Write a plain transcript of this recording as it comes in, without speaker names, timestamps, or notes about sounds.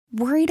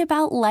Worried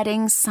about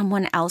letting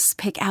someone else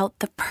pick out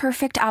the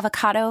perfect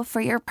avocado for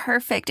your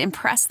perfect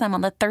impress them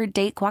on the third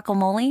date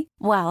guacamole?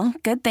 Well,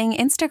 good thing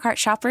Instacart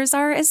shoppers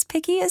are as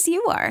picky as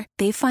you are.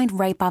 They find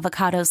ripe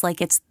avocados like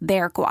it's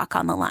their guac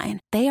on the line.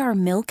 They are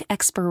milk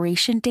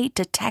expiration date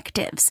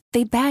detectives.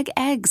 They bag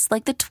eggs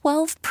like the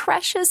 12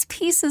 precious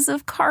pieces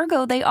of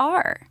cargo they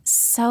are.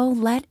 So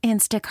let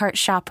Instacart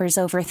shoppers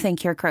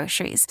overthink your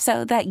groceries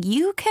so that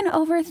you can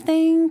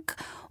overthink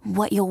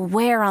what you'll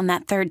wear on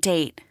that third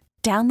date.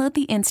 Download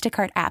the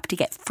Instacart app to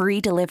get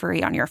free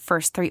delivery on your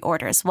first 3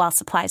 orders while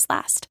supplies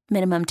last.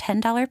 Minimum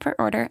 $10 per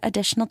order.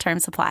 Additional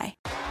terms apply.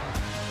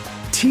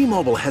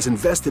 T-Mobile has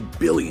invested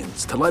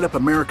billions to light up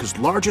America's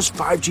largest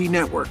 5G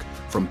network,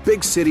 from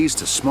big cities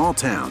to small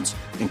towns,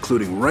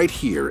 including right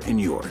here in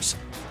yours.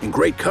 And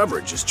great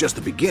coverage is just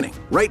the beginning.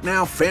 Right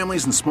now,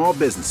 families and small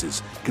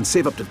businesses can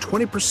save up to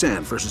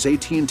 20% versus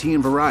AT&T and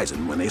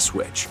Verizon when they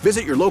switch.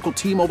 Visit your local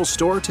T-Mobile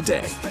store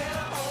today.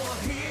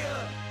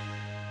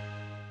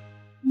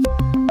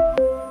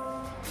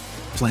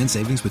 Plan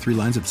savings with 3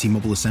 lines of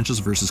T-Mobile Essentials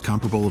versus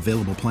comparable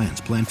available plans.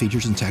 Plan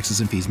features and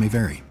taxes and fees may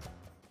vary.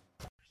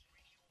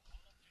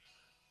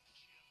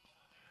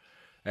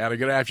 And a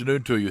good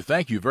afternoon to you.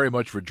 Thank you very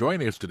much for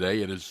joining us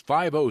today. It is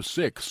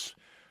 5:06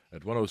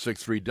 at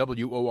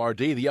 106.3 WORD,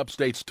 the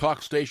Upstate's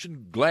talk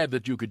station. Glad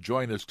that you could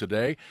join us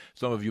today.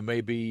 Some of you may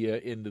be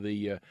into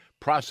the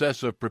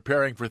process of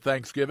preparing for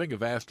Thanksgiving, a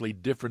vastly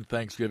different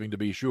Thanksgiving to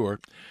be sure.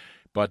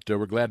 But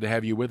we're glad to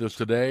have you with us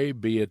today,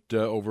 be it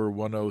over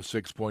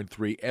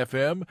 106.3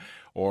 FM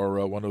or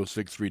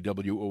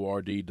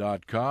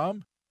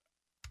 1063WORD.com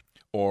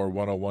or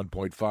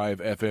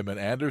 101.5 FM in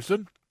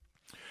Anderson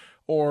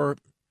or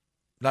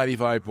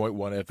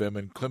 95.1 FM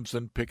in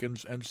Clemson,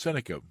 Pickens, and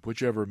Seneca,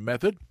 whichever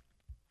method.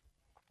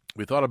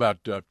 We thought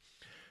about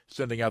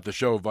sending out the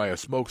show via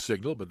smoke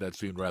signal, but that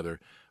seemed rather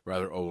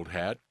old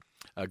hat.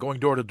 Going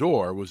door to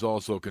door was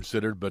also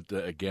considered, but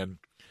again,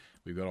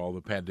 we've got all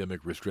the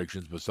pandemic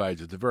restrictions.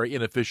 Besides, it's a very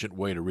inefficient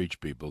way to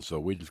reach people, so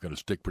we're just going to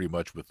stick pretty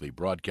much with the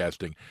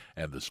broadcasting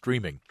and the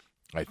streaming,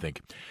 I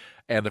think.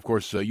 And, of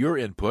course, your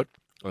input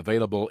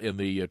available in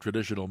the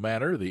traditional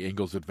manner, the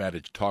Ingalls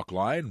Advantage talk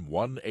line,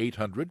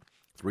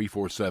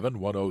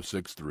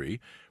 1-800-347-1063,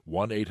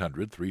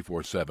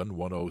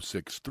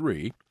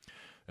 1-800-347-1063,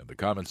 and the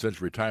Common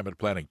Sense Retirement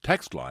Planning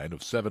text line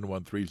of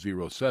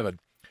 71307,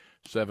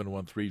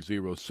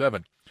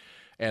 71307.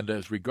 And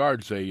as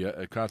regards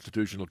a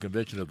constitutional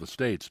convention of the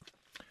states,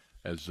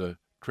 as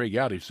Trey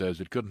Gowdy says,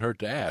 it couldn't hurt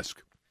to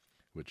ask,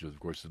 which is, of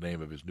course, the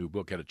name of his new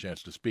book. Had a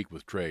chance to speak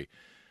with Trey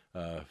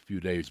a few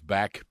days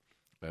back.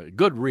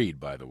 Good read,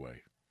 by the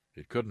way.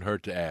 It couldn't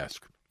hurt to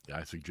ask.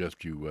 I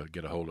suggest you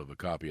get a hold of a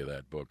copy of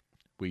that book.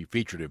 We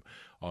featured him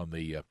on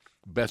the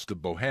Best of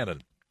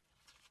Bohannon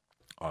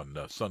on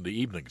Sunday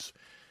evenings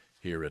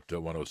here at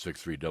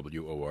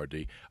 106.3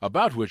 WORD,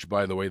 about which,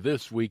 by the way,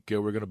 this week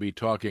we're going to be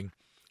talking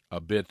a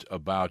bit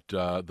about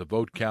the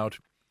vote count,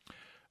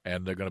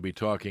 and they're going to be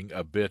talking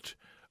a bit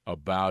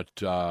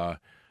about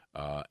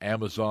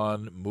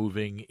Amazon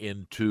moving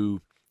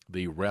into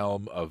the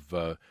realm of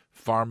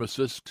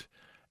pharmacist,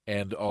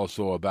 and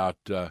also about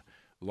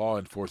law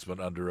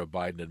enforcement under a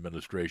Biden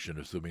administration,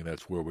 assuming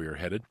that's where we are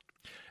headed.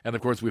 And,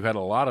 of course, we've had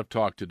a lot of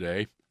talk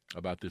today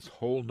about this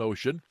whole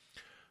notion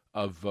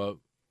of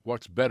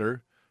what's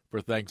better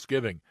for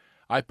Thanksgiving.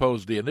 I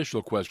posed the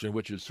initial question,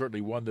 which is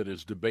certainly one that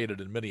is debated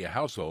in many a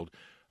household,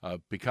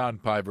 pecan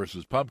pie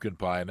versus pumpkin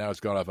pie, and now it's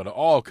gone off in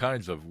all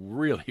kinds of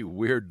really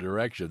weird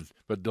directions,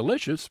 but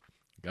delicious.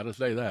 Got to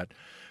say that.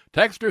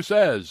 Texter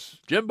says,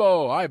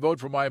 Jimbo, I vote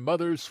for my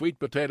mother's sweet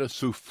potato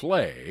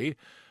souffle,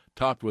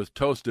 topped with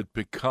toasted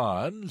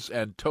pecans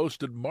and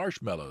toasted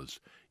marshmallows.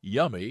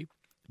 Yummy.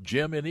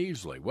 Jim in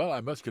Easley. Well,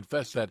 I must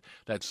confess that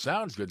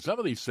sounds good. Some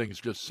of these things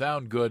just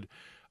sound good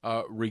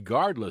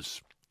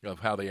regardless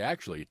of how they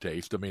actually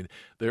taste. I mean,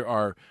 there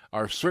are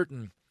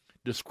certain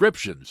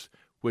descriptions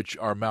which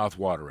are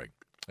mouth-watering.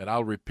 And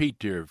I'll repeat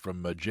here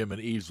from Jim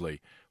and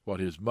Easley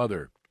what his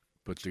mother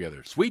puts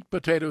together. Sweet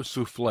potato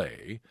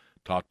souffle,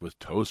 topped with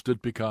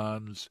toasted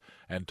pecans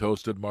and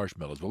toasted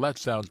marshmallows. Well, that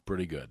sounds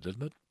pretty good,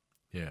 doesn't it?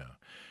 Yeah.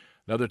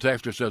 Another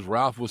texter says,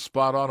 Ralph was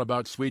spot on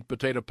about sweet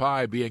potato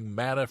pie being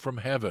manna from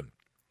heaven.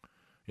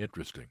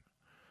 Interesting.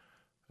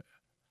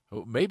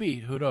 Oh, maybe,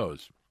 who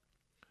knows?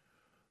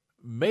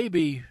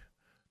 Maybe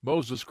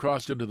Moses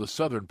crossed into the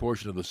southern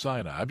portion of the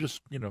Sinai. I'm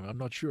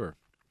not sure.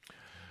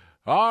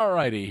 All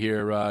righty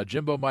here,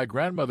 Jimbo, my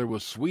grandmother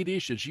was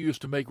Swedish, and she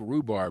used to make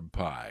rhubarb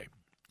pie.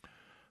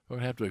 We're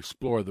going to have to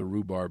explore the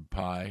rhubarb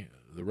pie.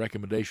 The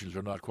recommendations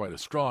are not quite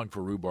as strong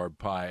for rhubarb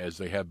pie as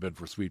they have been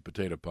for sweet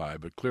potato pie,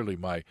 but clearly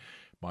my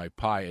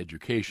pie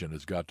education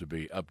has got to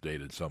be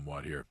updated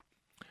somewhat here.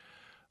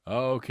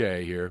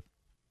 Okay, here.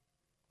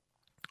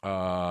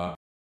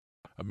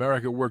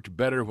 America worked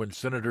better when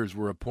senators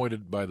were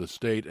appointed by the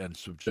state and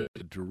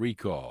subjected to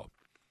recall.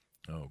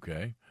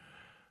 Okay.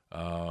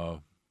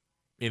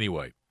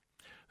 Anyway,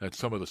 that's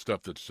some of the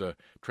stuff that's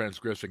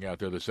transgressing out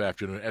there this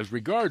afternoon. As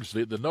regards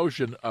the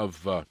notion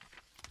of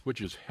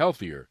which is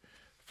healthier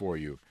for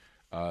you,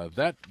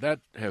 that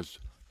has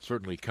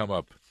certainly come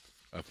up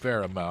a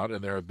fair amount,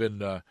 and there have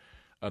been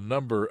a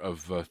number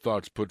of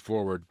thoughts put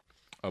forward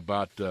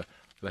about the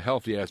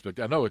healthy aspect.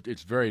 I know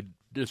it's very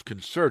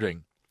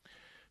disconcerting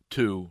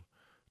to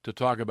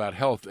talk about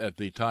health at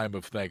the time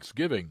of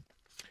Thanksgiving,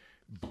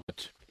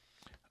 but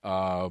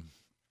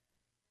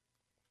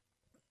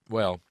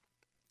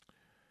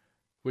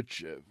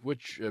which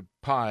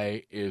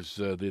pie is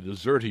the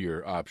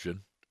dessertier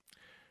option?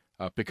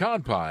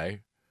 Pecan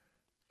pie,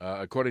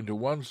 according to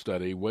one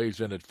study, weighs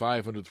in at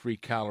 503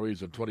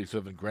 calories and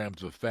 27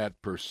 grams of fat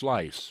per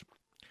slice.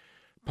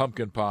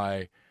 Pumpkin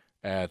pie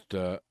at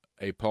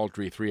a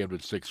paltry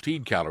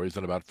 316 calories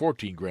and about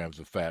 14 grams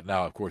of fat.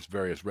 Now, of course,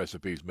 various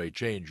recipes may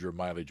change. Your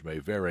mileage may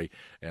vary,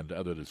 and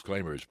other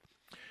disclaimers.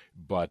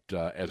 But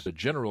as a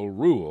general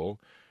rule,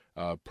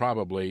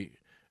 probably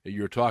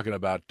you're talking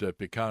about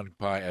pecan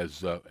pie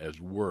as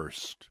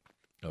worst,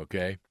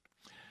 okay,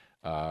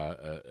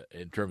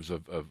 in terms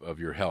of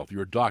your health.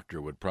 Your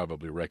doctor would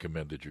probably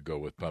recommend that you go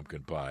with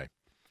pumpkin pie.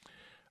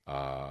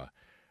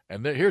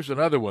 And then here's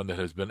another one that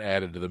has been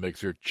added to the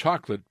mix here,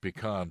 chocolate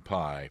pecan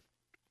pie,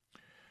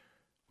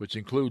 which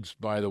includes,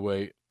 by the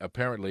way,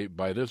 apparently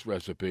by this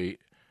recipe,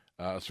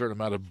 a certain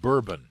amount of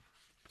bourbon.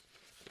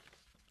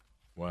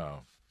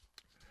 Wow.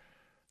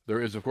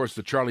 There is, of course,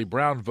 the Charlie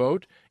Brown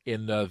vote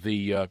in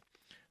the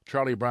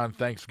Charlie Brown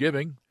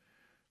Thanksgiving,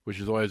 which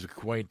is always a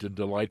quaint and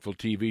delightful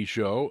TV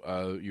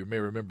show. You may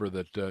remember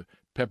that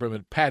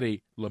Peppermint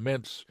Patty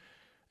laments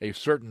a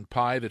certain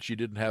pie that she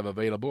didn't have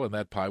available, and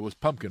that pie was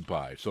pumpkin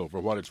pie. So for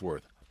what it's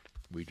worth,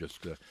 we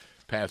just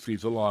pass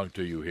these along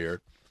to you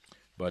here.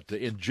 But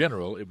in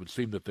general, it would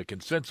seem that the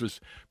consensus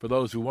for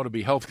those who want to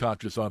be health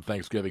conscious on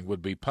Thanksgiving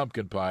would be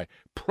pumpkin pie,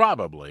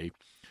 probably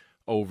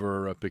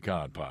over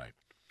pecan pie.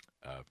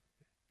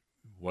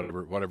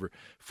 Whatever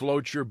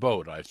floats your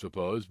boat, I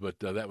suppose. But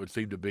that would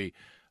seem to be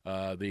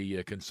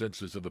the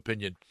consensus of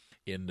opinion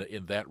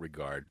in that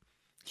regard.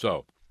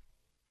 So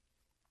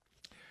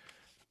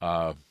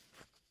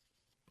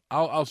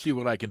I'll see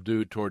what I can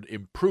do toward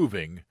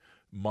improving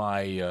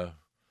my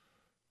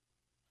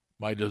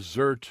my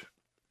dessert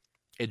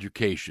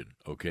education.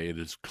 Okay, it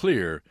is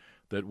clear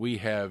that we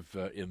have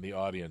in the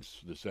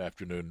audience this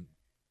afternoon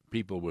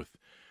people with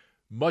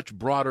much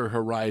broader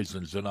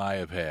horizons than I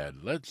have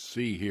had. Let's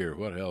see here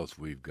what else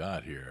we've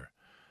got here.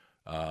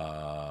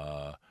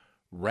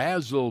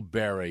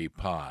 Razzleberry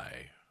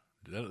pie.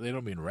 They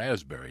don't mean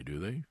raspberry, do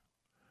they?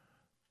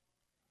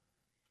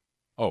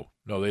 Oh,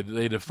 no,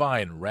 they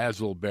define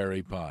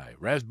razzleberry pie.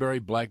 Raspberry,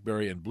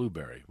 blackberry, and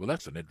blueberry. Well,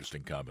 that's an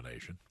interesting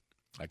combination.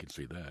 I can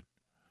see that.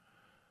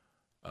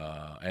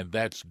 And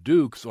that's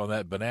Duke's on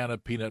that banana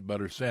peanut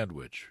butter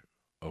sandwich.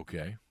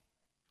 Okay.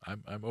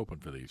 I'm open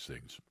for these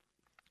things.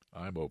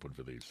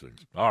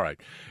 All right.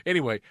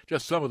 Anyway,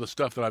 just some of the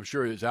stuff that I'm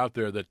sure is out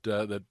there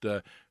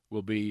that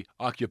will be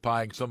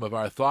occupying some of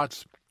our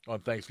thoughts on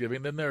Thanksgiving.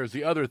 And then there's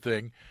the other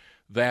thing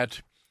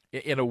that,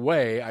 in a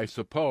way, I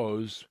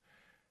suppose,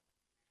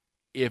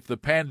 if the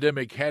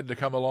pandemic had to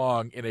come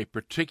along in a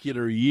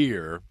particular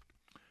year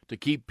to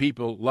keep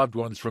people, loved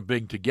ones, from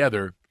being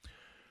together,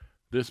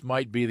 this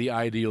might be the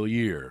ideal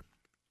year.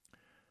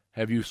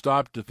 Have you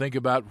stopped to think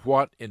about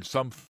what in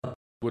some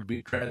would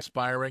be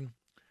transpiring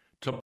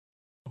tomorrow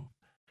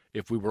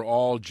if we were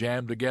all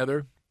jammed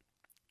together?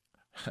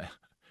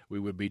 We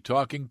would be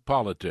talking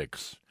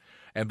politics.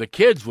 And the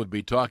kids would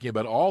be talking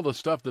about all the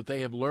stuff that they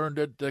have learned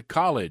at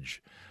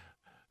college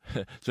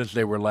since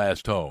they were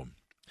last home.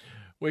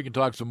 We can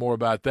talk some more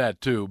about that,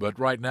 too. But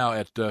right now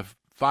at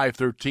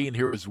 5:13,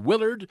 here is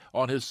Willard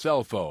on his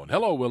cell phone.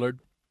 Hello, Willard.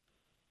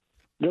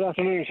 Good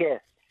afternoon,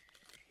 sir.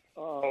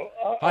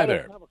 Hi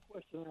there.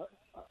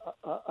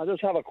 I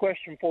just have a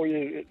question for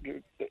you.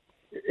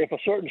 If a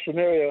certain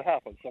scenario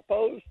happens,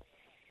 suppose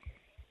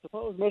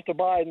Mr.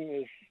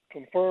 Biden is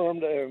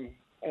confirmed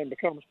and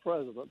becomes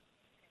president,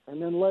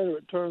 and then later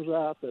it turns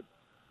out that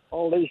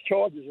all these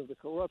charges of the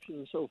corruption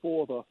and so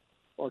forth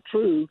are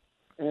true,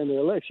 and the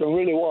election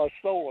really was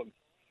stolen.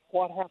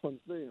 What happens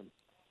then?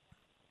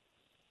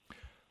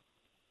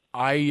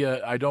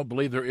 I don't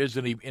believe there is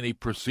any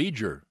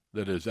procedure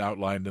that is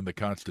outlined in the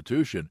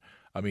Constitution.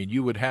 I mean,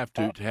 you would have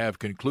to have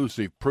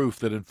conclusive proof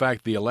that, in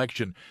fact, the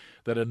election,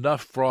 that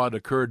enough fraud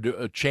occurred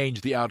to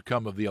change the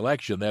outcome of the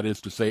election. That is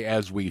to say,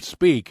 as we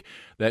speak,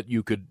 that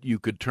you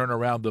could turn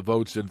around the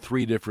votes in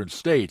 3 different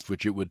states,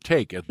 which it would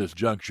take at this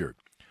juncture.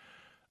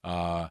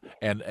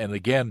 And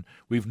again,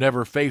 we've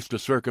never faced a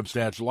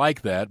circumstance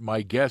like that.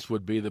 My guess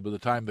would be that by the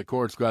time the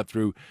courts got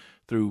through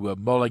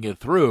mulling it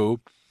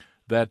through,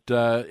 that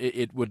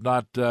it would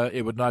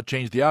not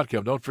change the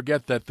outcome. Don't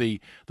forget that the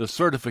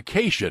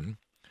certification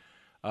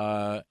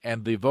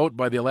and the vote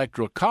by the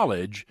Electoral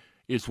College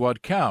is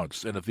what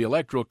counts. And if the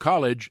Electoral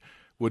College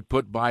would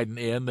put Biden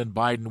in, then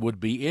Biden would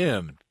be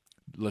in.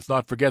 Let's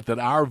not forget that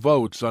our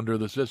votes under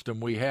the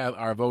system we have,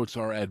 our votes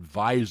are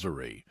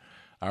advisory.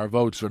 Our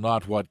votes are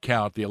not what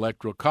count. The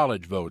Electoral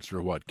College votes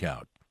are what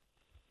count.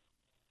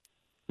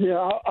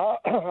 Yeah,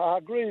 I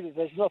agree that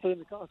there's nothing in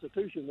the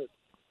Constitution that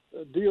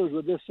deals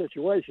with this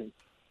situation.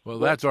 Well,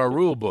 that's our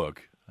rule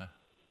book.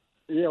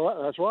 Yeah,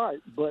 well, that's right.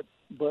 But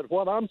But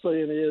what I'm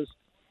saying is,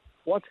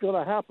 what's going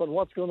to happen?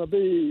 What's going to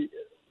be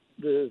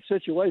the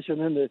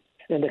situation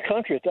in the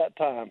country at that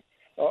time?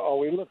 Are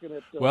we looking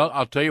at? Well,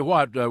 I'll tell you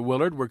what,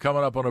 Willard, we're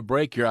coming up on a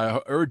break here.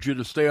 I urge you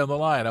to stay on the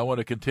line. I want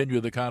to continue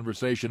the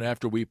conversation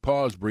after we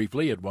pause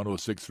briefly at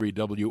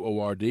 106.3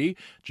 WORD.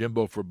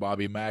 Jimbo for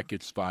Bobby Mack.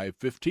 It's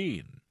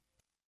 5:15.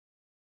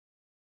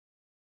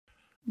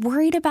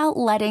 Worried about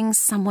letting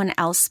someone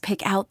else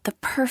pick out the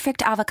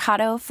perfect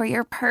avocado for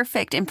your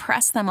perfect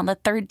impress them on the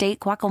third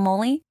date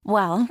guacamole?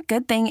 Well,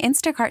 good thing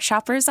Instacart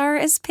shoppers are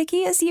as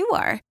picky as you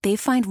are. They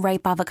find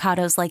ripe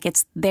avocados like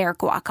it's their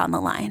guac on the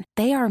line.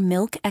 They are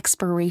milk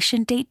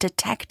expiration date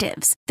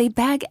detectives. They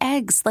bag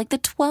eggs like the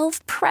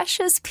 12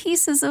 precious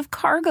pieces of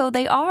cargo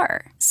they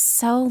are.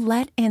 So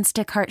let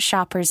Instacart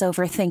shoppers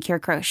overthink your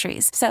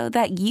groceries so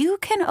that you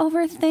can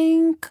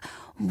overthink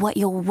what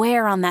you'll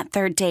wear on that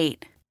third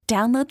date.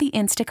 Download the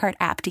Instacart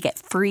app to get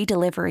free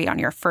delivery on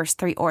your first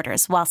 3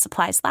 orders while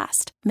supplies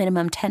last.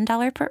 Minimum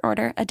 $10 per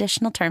order.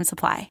 Additional terms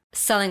apply.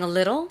 Selling a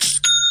little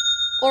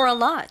or a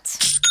lot?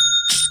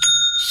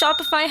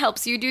 Shopify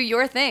helps you do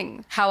your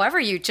thing, however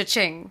you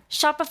cha-ching.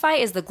 Shopify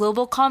is the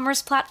global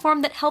commerce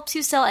platform that helps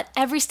you sell at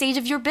every stage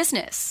of your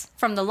business.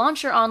 From the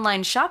launch your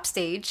online shop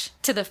stage,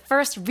 to the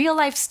first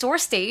real-life store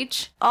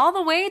stage, all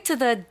the way to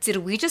the did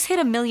we just hit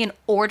 1 million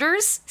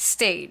orders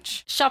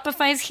stage.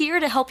 Shopify's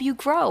here to help you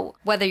grow.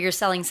 Whether you're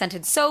selling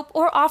scented soap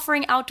or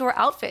offering outdoor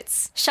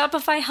outfits,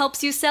 Shopify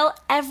helps you sell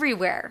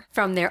everywhere.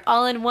 From their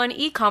all-in-one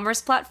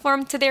e-commerce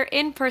platform to their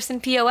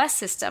in-person POS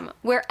system,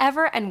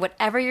 wherever and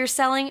whatever you're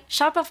selling,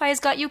 Shopify's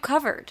got you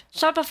covered.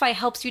 Shopify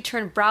helps you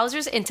turn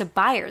browsers into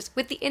buyers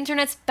with the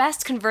internet's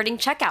best converting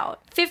checkout.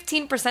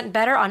 15%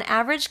 better on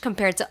average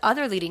compared to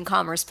other leading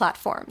commerce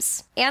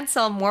platforms. And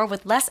sell more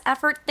with less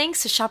effort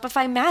thanks to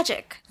Shopify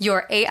Magic,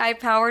 your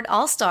AI-powered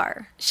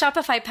all-star.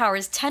 Shopify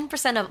powers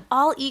 10% of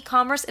all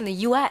e-commerce in the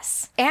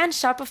U.S. And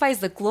Shopify is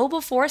the global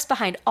force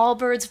behind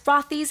Allbirds,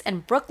 Rothy's,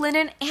 and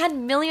Brooklinen,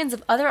 and millions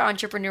of other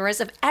entrepreneurs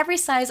of every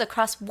size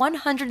across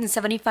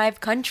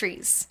 175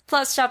 countries.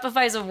 Plus,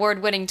 Shopify's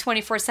award-winning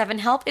 24/7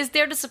 help is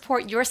there to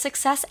support your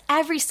success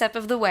every step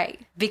of the way.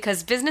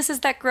 Because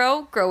businesses that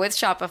grow, grow with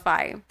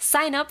Shopify.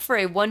 Sign up for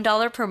a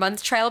 $1 per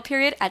month trial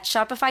period at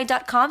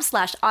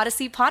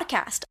shopify.com/Odyssey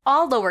Podcast,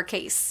 all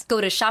lowercase.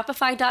 Go to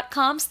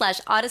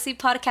shopify.com/Odyssey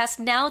Podcast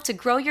now to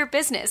grow your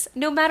business,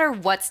 no matter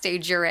what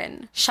stage you're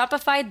in.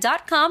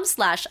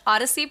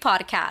 Shopify.com/Odyssey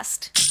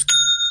Podcast.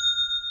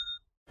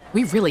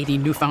 We really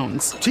need new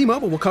phones.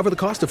 T-Mobile will cover the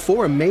cost of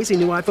 4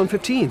 amazing new iPhone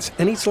 15s,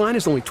 and each line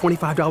is only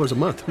 $25 a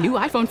month. New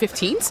iPhone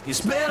 15s?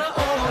 It's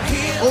better over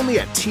here. Only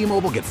at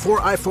T-Mobile, get 4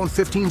 iPhone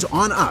 15s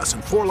on us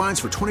and 4 lines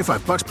for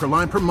 $25 per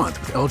line per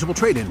month with eligible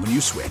trade-in when you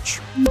switch.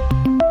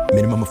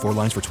 Minimum of 4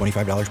 lines for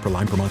 $25 per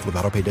line per month with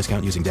autopay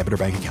discount using debit or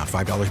bank account.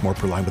 $5 more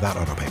per line without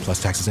autopay,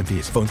 plus taxes and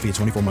fees. Phone fee at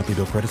 24 monthly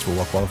bill credits for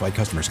well-qualified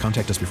customers.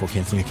 Contact us before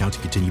canceling account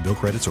to continue bill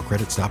credits or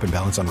credit stop and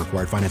balance on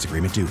required finance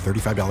agreement due.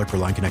 $35 per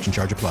line connection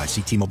charge applies.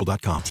 See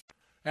T-Mobile.com.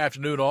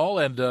 Afternoon, all,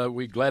 and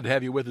we're glad to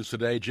have you with us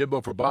today.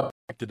 Jimbo for Bob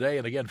today,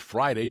 and again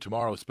Friday,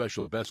 tomorrow,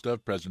 special best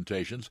of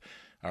presentations.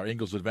 Our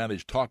Ingalls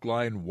Advantage talk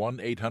line,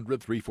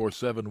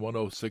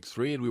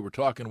 1-800-347-1063, and we were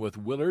talking with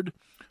Willard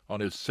on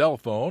his cell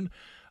phone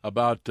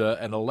about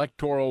an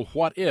electoral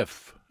what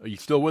if. Are you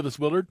still with us,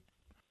 Willard?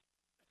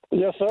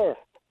 Yes, sir.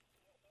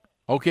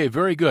 Okay,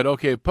 very good.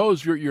 Okay,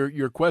 pose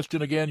your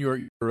question again,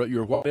 your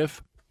what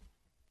if.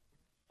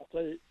 I'll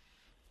tell you.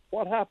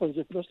 What happens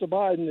if Mr.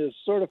 Biden is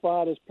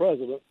certified as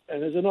president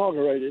and is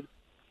inaugurated,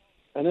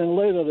 and then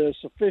later there's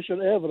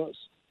sufficient evidence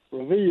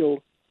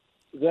revealed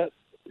that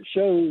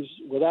shows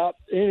without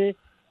any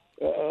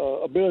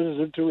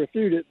ability to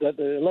refute it that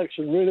the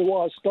election really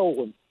was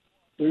stolen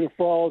due to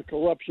fraud,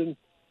 corruption,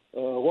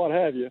 what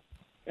have you,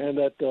 and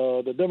that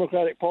the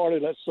Democratic Party,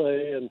 let's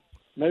say, and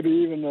maybe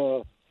even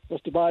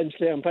Mr. Biden's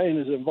campaign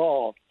is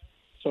involved.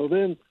 So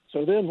then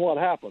what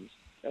happens?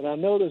 And I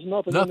know there's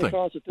nothing. In the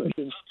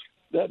Constitution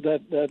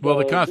well,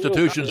 the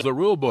Constitution's the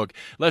rule book.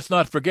 Let's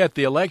not forget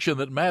the election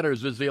that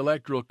matters is the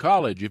Electoral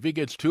College. If he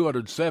gets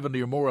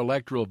 270 or more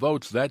electoral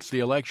votes, that's the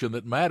election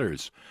that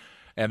matters.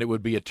 And it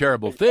would be a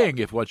terrible thing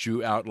if what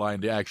you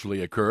outlined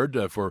actually occurred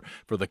for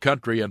the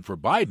country and for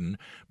Biden.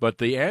 But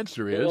the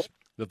answer is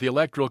that the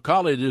Electoral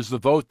College is the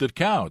vote that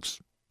counts.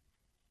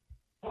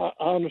 I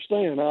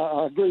understand.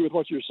 I agree with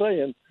what you're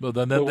saying. Well,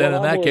 then in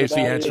that case,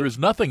 the answer is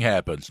nothing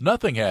happens.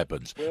 Nothing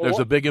happens. There's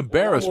a big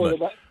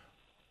embarrassment.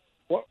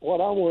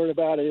 What I'm worried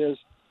about is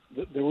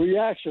the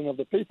reaction of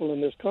the people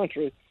in this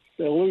country.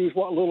 They'll lose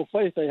what little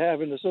faith they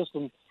have in the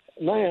system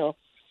now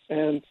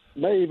and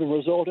may even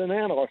result in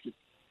anarchy.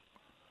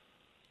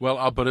 Well,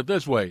 I'll put it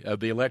this way.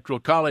 The Electoral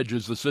College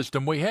is the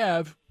system we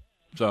have.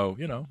 So,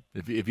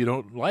 if you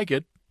don't like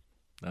it,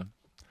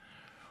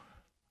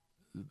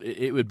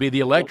 it would be the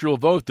electoral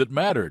vote that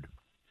mattered.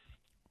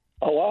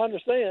 Oh, I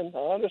understand.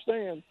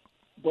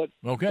 But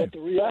okay, but the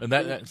reaction,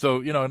 and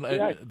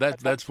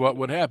that's what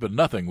would happen.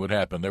 Nothing would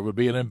happen. There would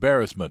be an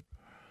embarrassment.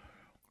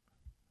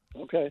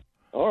 Okay,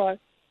 all right.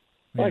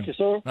 Thank you,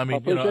 sir. I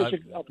mean,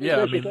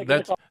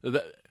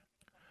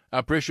 I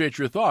appreciate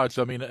your thoughts.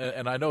 I mean,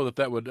 and I know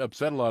that would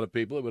upset a lot of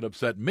people. It would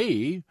upset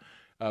me,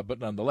 but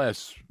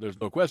nonetheless, there's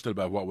no question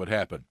about what would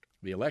happen.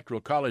 The Electoral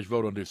College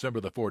vote on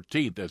December the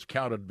 14th, as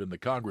counted in the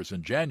Congress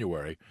in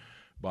January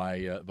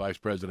by Vice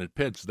President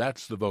Pence,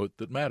 that's the vote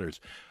that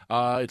matters.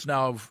 It's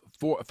now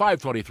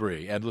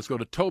 5:23, and let's go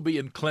to Toby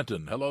in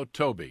Clinton. Hello,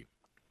 Toby.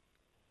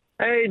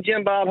 Hey,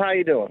 Jim Bob, how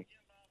you doing?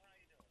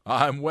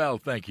 I'm well,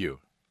 thank you.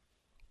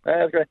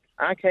 That's great.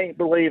 I can't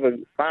believe a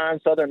fine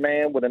Southern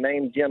man with the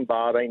name Jim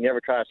Bob ain't never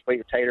tried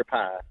sweet potato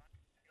pie.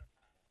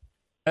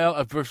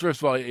 Well, first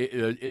of all,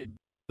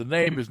 the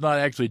name is not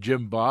actually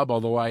Jim Bob,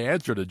 although I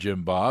answer to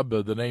Jim Bob.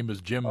 The name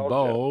is Jim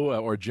Bo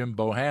or Jim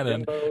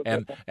Bohannon,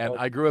 and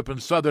I grew up in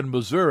southern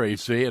Missouri,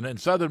 see, and in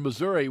southern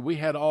Missouri we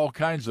had all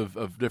kinds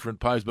of different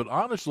pies, but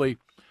honestly,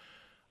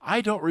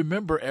 I don't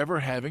remember ever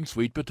having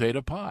sweet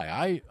potato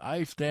pie.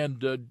 I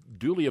stand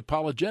duly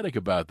apologetic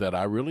about that.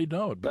 I really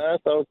don't.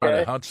 That's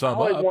okay. Hunt some I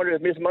always up. wondered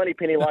if Miss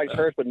Moneypenny likes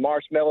hers with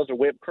marshmallows or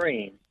whipped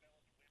cream.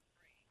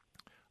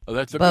 Oh,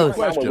 that's a Both.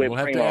 good question. We'll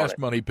have cream to on ask it.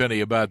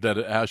 Moneypenny about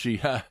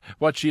that.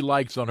 What she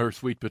likes on her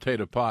sweet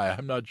potato pie.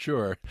 I'm not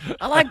sure.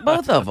 I like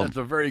both of them. That's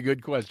a very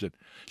good question.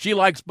 She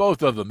likes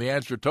both of them. The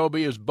answer,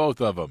 Toby, is both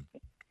of them.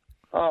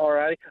 All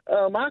right.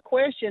 My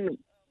question,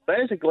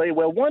 basically,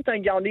 well, one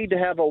thing y'all need to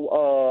have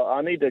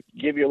I need to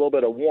give you a little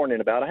bit of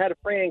warning about. I had a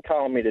friend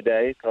call me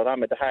today because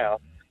I'm at the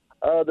house.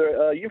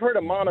 You've heard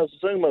of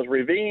Montezuma's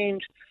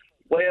Revenge?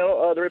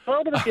 Well, the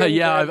Republicans.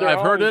 Yeah, have their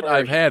I've heard own it.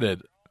 I've version. had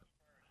it.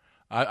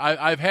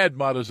 I've had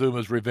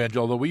Montezuma's Revenge,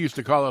 although we used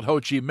to call it Ho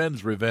Chi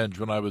Minh's Revenge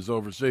when I was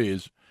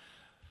overseas.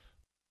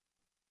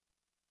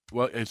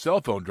 Well, his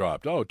cell phone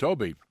dropped. Oh,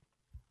 Toby.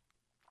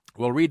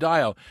 Well,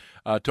 redial.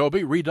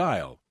 Toby,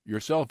 redial. Your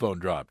cell phone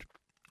dropped.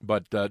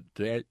 But to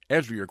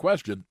answer your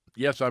question,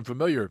 yes, I'm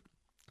familiar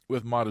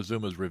with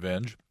Montezuma's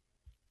Revenge.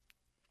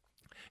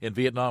 In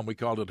Vietnam, we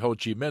called it Ho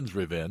Chi Minh's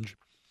Revenge,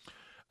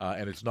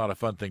 and it's not a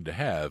fun thing to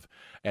have.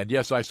 And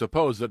yes, I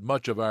suppose that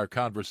much of our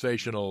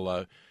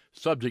conversational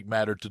subject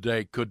matter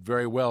today could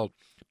very well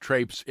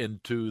traipse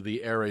into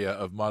the area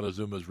of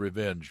Montezuma's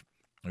Revenge.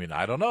 I mean,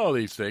 I don't know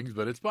these things,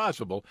 but it's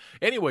possible.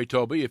 Anyway,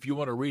 Toby, if you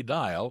want to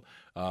redial,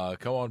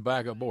 come on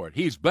back aboard.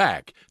 He's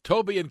back.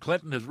 Toby in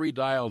Clinton has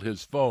redialed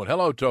his phone.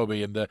 Hello,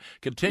 Toby, and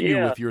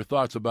continue with your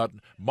thoughts about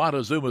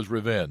Montezuma's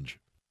Revenge.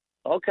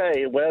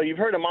 Okay, well, you've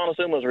heard of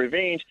Montezuma's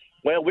Revenge.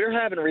 Well, we're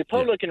having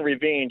Republican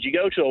revenge. You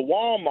go to a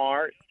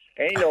Walmart,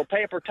 ain't no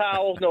paper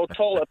towels, no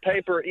toilet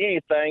paper,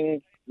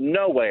 anything,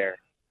 nowhere.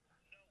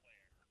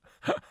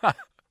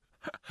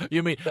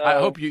 You mean? I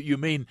hope you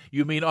mean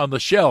on the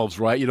shelves,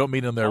 right? You don't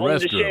mean in their on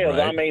restroom, the shelves,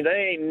 right? I mean,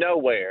 they ain't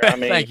nowhere. I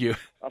mean, Thank you.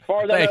 As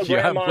far as I know, Thank you.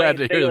 I'm Grandma glad ain't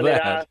to hear stealing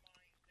it. that. As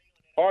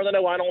far as I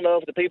know, I don't know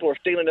if the people are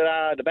stealing it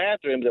out of the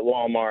bathrooms at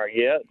Walmart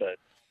yet, but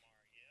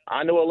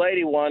I know a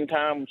lady one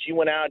time, she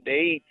went out to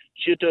eat.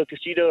 She took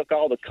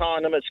all the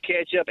condiments,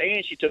 ketchup,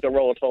 and she took a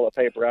roll of toilet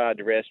paper out of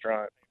the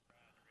restaurant.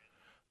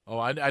 Oh,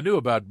 I knew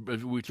about.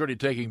 We started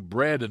taking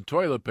bread and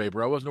toilet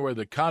paper. I wasn't aware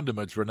the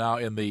condiments were now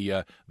in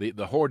the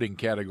hoarding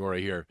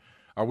category here.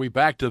 Are we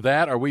back to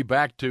that? Are we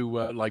back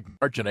to like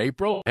March and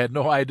April? I had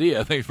no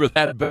idea things were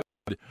that bad.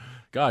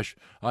 Gosh,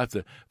 as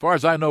far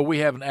as I know, we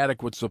have an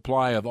adequate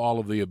supply of all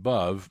of the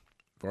above.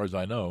 As far as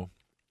I know,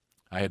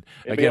 I had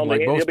again,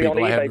 like most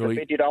people, I haven't really.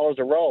 $50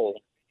 a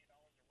roll.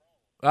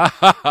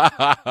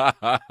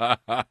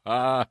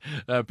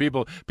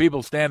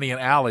 People standing in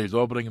alleys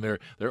opening their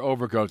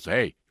overcoats.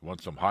 Hey, you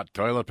want some hot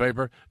toilet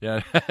paper?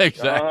 Yeah,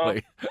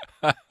 exactly.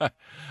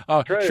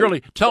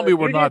 Shirley, tell me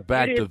we're not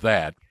back to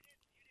that.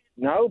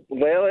 No,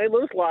 well, it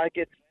looks like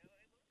it.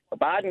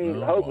 Looks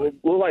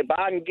like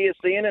Biden gets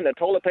in and the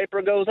toilet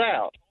paper goes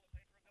out.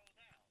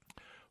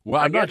 Well,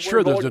 I'm not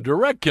sure there's a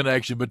direct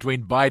connection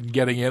between Biden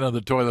getting in and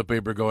the toilet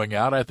paper going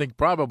out. I think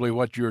probably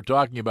what you're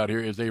talking about here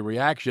is a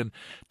reaction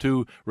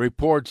to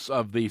reports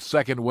of the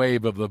second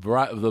wave of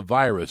the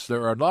virus.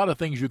 There are a lot of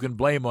things you can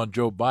blame on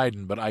Joe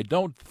Biden, but I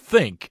don't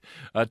think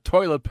a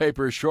toilet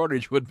paper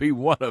shortage would be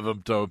one of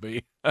them,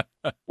 Toby.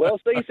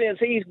 Well, see, since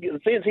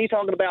he's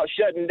talking about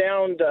shutting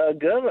down the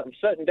government,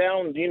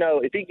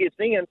 if he gets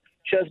in,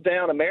 shuts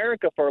down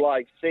America for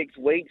like 6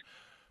 weeks.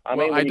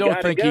 I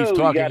don't think he's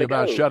talking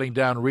about shutting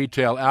down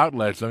retail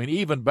outlets. I mean,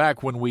 even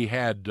back when we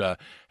had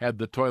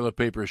the toilet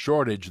paper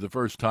shortage the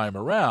first time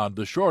around,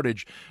 the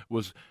shortage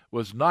was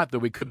not that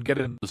we couldn't get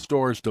into the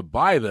stores to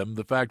buy them.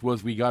 The fact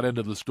was we got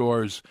into the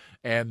stores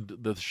and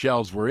the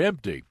shelves were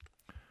empty.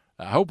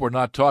 I hope we're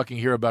not talking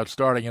here about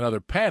starting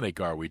another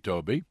panic, are we,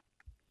 Toby?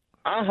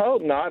 I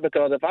hope not,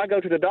 because if I go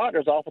to the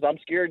doctor's office, I'm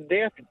scared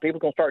to death. People are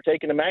going to start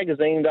taking the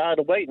magazines out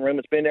of the waiting room.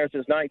 It's been there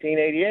since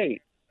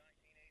 1988.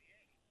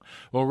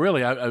 Well,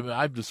 really,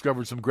 I've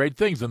discovered some great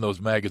things in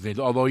those magazines.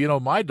 Although,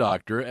 my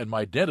doctor and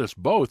my dentist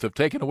both have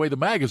taken away the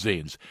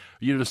magazines.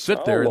 You just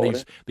sit there in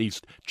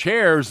these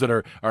chairs that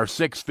are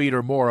 6 feet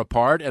or more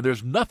apart, and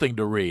there's nothing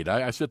to read.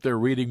 I sit there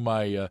reading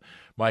my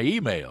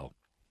email.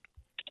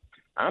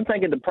 I'm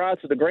thinking the price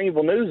of the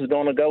Greenville News is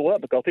going to go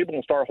up because people are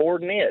going to start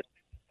hoarding it.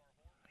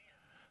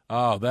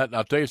 Oh,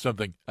 I'll tell you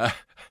something.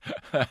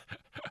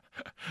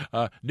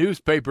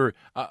 Newspaper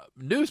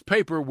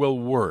will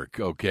work,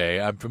 okay?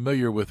 I'm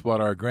familiar with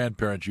what our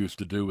grandparents used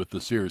to do with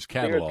the Sears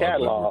catalog.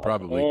 But we're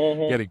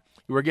probably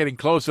getting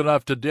close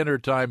enough to dinner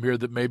time here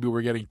that maybe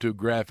we're getting too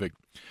graphic.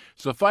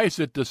 Suffice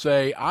it to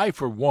say, I,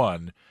 for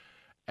one,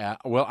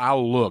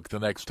 I'll look the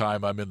next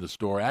time I'm in the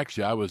store.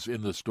 Actually, I was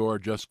in the store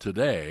just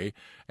today,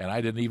 and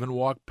I didn't even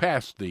walk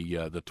past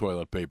the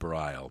toilet paper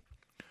aisle.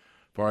 As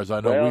far as I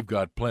know, we've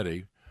got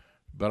plenty.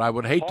 But I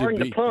would hate to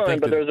think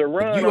that there's a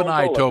run you and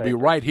I, Toby, paper.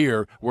 right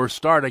here, we're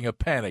starting a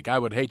panic. I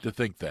would hate to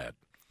think that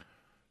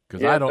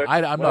because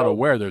I'm not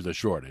aware there's a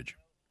shortage.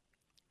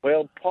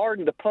 Well,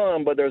 pardon the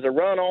pun, but there's a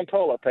run on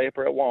toilet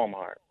paper at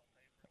Walmart.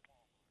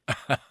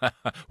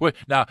 Well,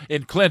 now,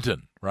 in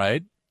Clinton,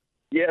 right?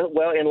 Yeah,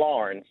 well, in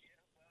Lawrence.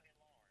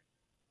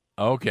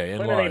 Okay, in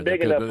Clinton Lawrence. ain't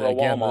big enough for a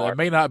Again, Walmart. that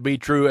may not be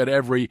true at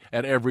every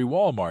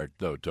Walmart,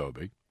 though,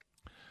 Toby.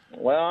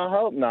 Well, I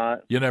hope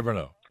not. You never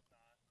know.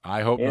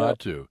 I hope not,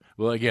 too.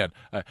 Well, again,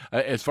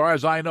 as far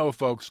as I know,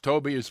 folks,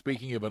 Toby is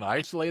speaking of an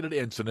isolated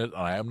incident.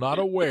 I am not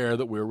aware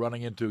that we're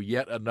running into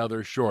yet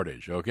another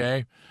shortage,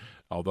 okay?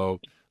 Although,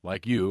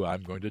 like you,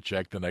 I'm going to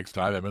check the next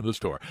time I'm in the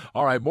store.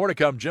 All right, more to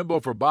come.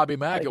 Jimbo for Bobby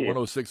Mack at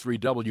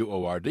 106.3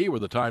 WORD, where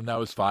the time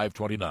now is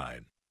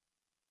 5:29.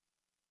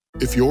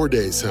 If your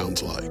day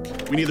sounds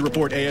like... We need the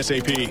report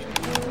ASAP.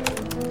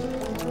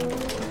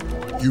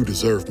 You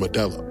deserve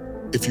Modelo.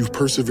 If you've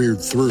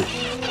persevered through...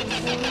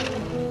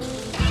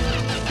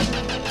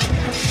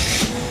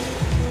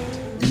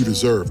 You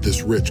deserve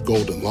this rich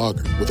golden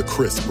lager with a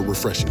crisp but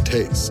refreshing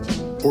taste.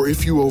 Or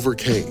if you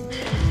overcame. 2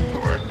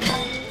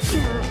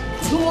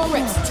 more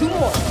reps, 2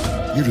 more.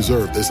 You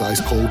deserve this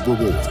ice-cold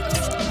reward.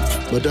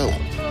 Modelo,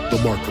 the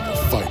Remarkable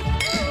Fighter.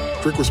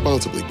 Drink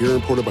responsibly. Beer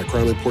imported by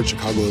Crown Imports,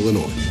 Chicago,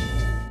 Illinois.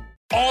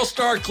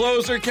 All-star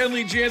closer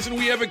Kenley Jansen,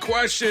 we have a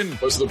question.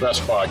 What's the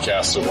best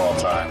podcast of all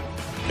time?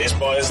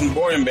 Baseball isn't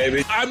boring,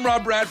 baby. I'm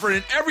Rob Bradford,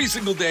 and every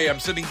single day I'm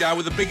sitting down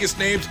with the biggest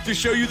names to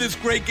show you this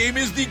great game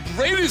is the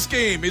greatest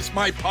game. It's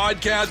my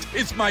podcast.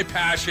 It's my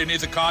passion.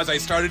 It's a cause I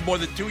started more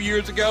than 2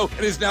 years ago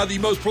and is now the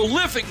most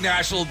prolific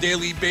national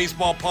daily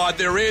baseball pod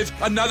there is.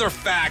 Another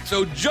fact.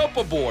 So jump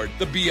aboard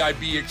the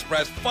BIB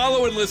Express.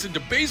 Follow and listen to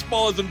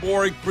Baseball Isn't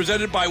Boring,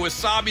 presented by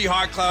Wasabi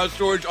Hot Cloud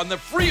Storage on the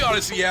free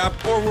Odyssey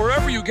app or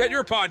wherever you get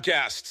your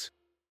podcasts.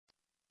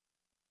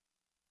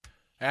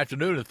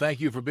 Afternoon, and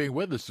thank you for being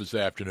with us this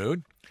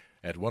afternoon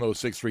at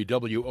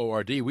 106.3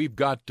 WORD. We've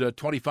got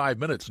 25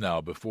 minutes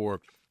now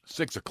before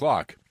 6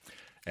 o'clock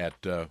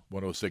at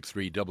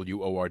 106.3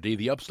 WORD,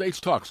 the Upstate's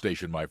talk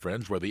station, my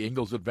friends, where the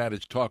Ingalls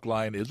Advantage talk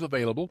line is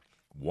available,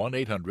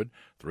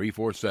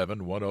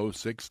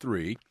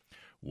 1-800-347-1063,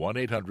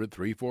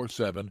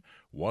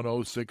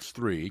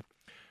 1-800-347-1063,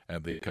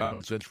 and the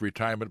Common Sense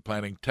Retirement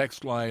Planning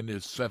text line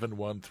is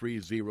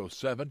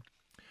 71307.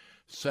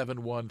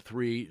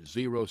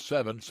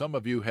 71307. Some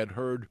of you had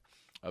heard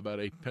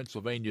about a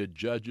Pennsylvania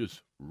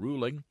judge's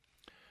ruling,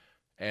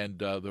 and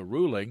the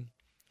ruling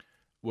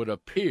would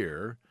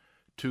appear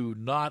to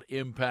not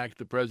impact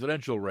the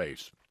presidential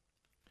race.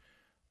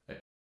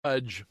 A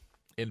judge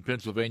in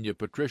Pennsylvania,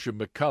 Patricia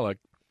McCulloch,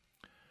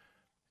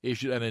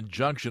 issued an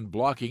injunction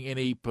blocking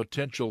any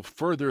potential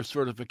further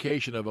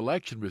certification of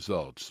election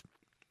results.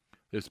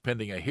 This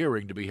pending a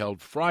hearing to be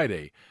held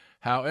Friday.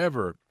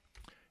 However,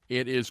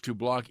 it is to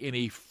block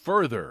any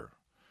further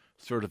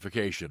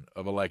certification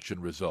of election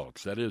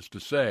results. That is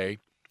to say,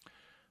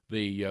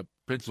 the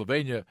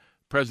Pennsylvania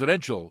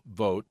presidential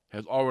vote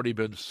has already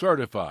been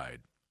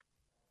certified.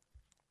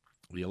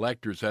 The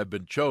electors have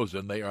been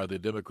chosen. They are the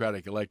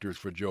Democratic electors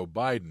for Joe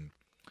Biden.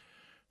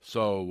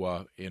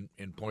 So, in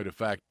point of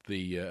fact,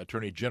 the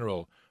Attorney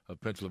General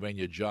of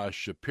Pennsylvania, Josh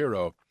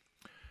Shapiro,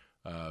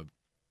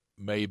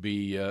 may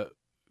be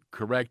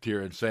correct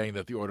here in saying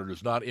that the order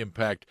does not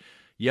impact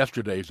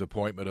yesterday's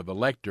appointment of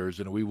electors,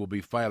 and we will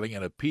be filing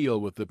an appeal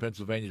with the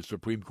Pennsylvania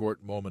Supreme Court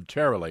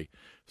momentarily.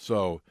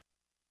 So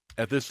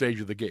at this stage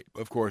of the game,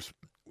 of course,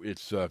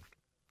 it's at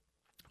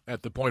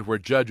the point where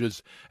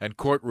judges and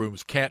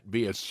courtrooms can't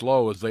be as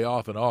slow as they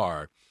often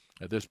are.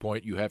 At this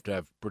point, you have to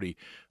have pretty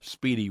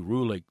speedy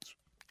rulings,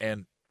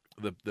 and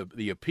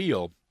the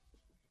appeal,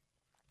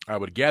 I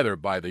would gather,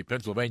 by the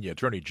Pennsylvania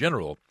Attorney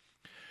General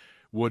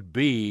would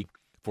be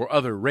for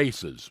other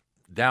races,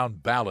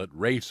 down-ballot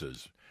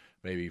races,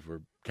 maybe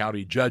for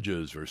county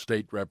judges or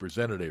state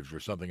representatives or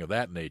something of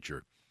that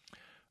nature.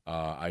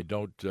 I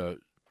don't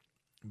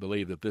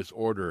believe that this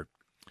order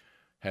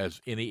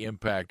has any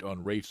impact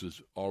on races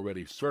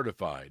already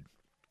certified.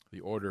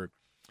 The order,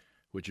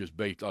 which is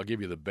based, I'll give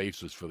you the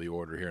basis for the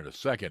order here in a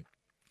second,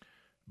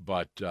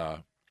 but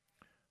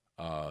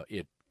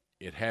it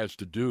has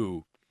to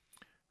do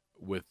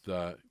with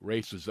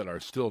races that are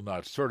still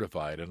not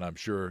certified, and I'm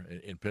sure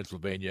in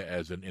Pennsylvania,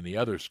 as in any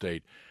other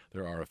state,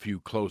 there are a few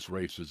close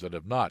races that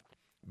have not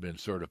been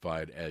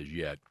certified as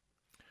yet.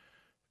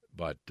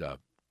 But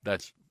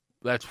that's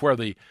where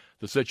the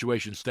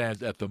situation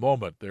stands at the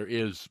moment. There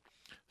is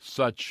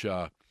such,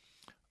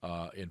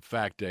 in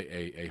fact,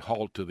 a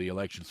halt to the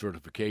election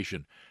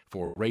certification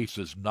for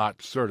races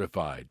not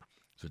certified,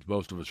 since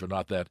most of us are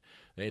not that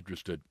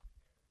interested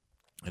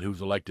and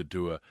who's elected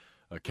to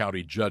a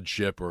county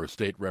judgeship or a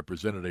state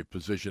representative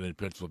position in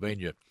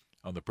Pennsylvania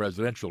on the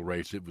presidential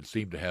race, it would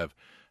seem to have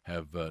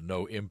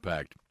no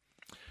impact.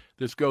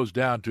 This goes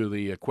down to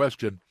the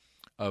question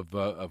of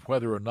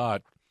whether or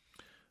not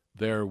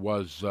there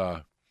was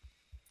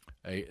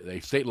a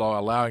state law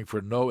allowing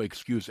for no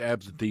excuse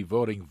absentee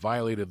voting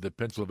violated the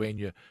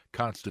Pennsylvania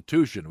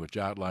Constitution, which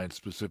outlines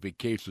specific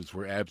cases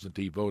where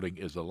absentee voting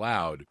is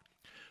allowed.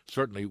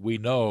 Certainly, we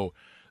know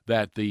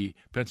that the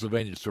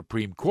Pennsylvania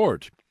Supreme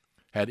Court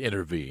had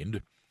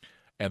intervened,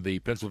 and the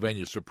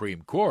Pennsylvania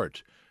Supreme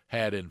Court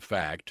had, in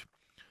fact,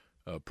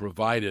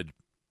 provided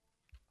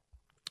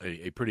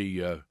a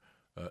pretty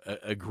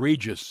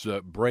egregious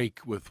break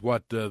with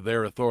what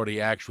their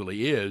authority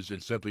actually is,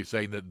 and simply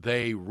saying that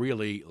they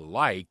really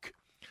like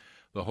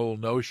the whole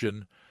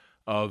notion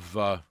of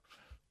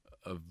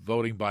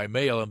voting by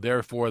mail, and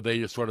therefore they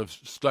just sort of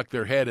stuck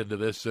their head into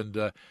this, and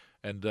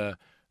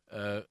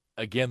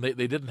again, they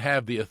didn't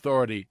have the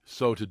authority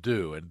so to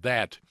do, and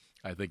that,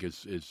 I think,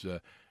 is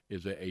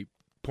a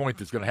point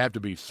that's going to have to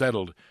be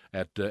settled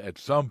at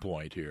some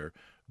point here,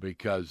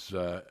 because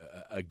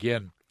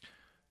again,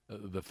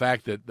 the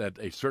fact that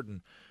a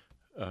certain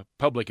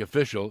public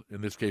official,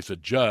 in this case a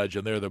judge,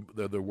 and they're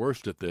the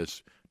worst at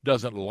this,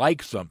 doesn't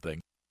like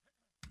something,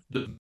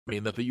 doesn't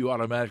mean that you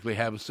automatically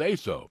have a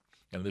say-so.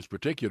 And in this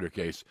particular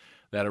case,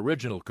 that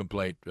original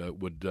complaint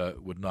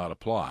would not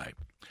apply.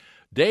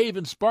 Dave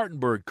in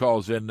Spartanburg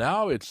calls in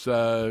now. It's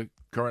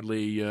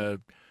currently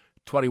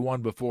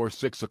 21 before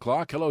 6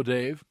 o'clock. Hello,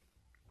 Dave.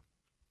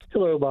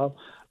 Hello, Bob.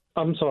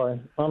 I'm sorry.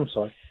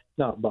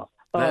 Not Bob.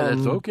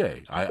 That's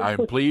okay.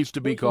 I'm pleased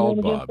to be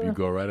called Bob. Again, you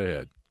go right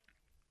ahead.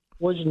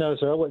 What did you know,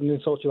 sir? I wouldn't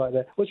insult you like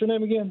that. What's your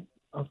name again?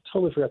 I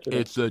totally forgot your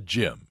name. It's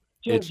Jim.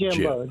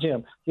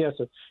 Jim. Yes,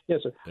 sir.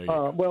 Yes, sir.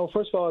 Well,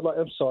 first of all,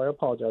 I'm sorry. I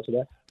apologize for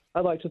that.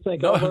 I'd like to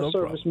thank all of our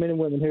servicemen and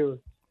women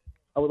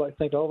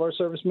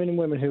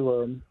who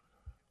are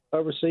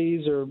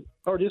overseas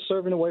or just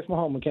serving away from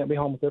home and can't be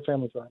home with their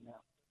families right now.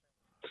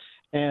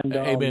 And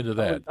amen to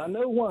that. I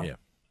know why. Yeah.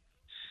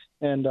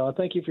 And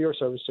thank you for your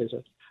service too,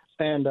 sir.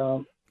 And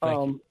I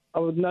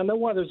know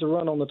why there's a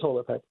run on the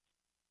toilet paper.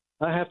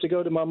 I have to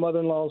go to my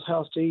mother-in-law's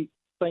house to eat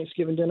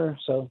Thanksgiving dinner,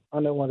 so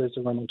I know why there's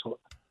a run on toilet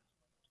paper.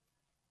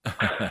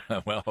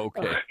 Well,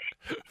 okay,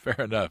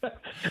 fair enough.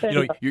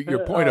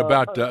 Your point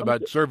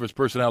about service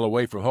personnel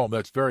away from home,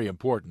 that's very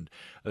important.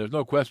 There's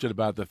no question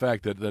about the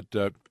fact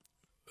that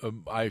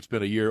I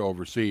spent a year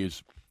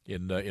overseas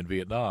in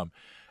Vietnam,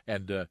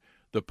 and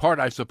the part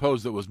I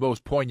suppose that was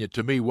most poignant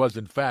to me was,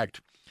 in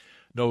fact,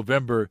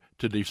 November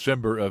to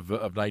December of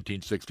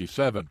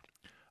 1967.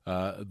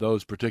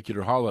 Those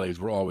particular holidays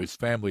were always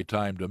family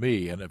time to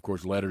me, and of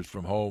course letters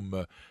from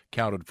home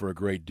counted for a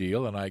great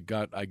deal, and I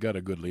got a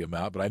goodly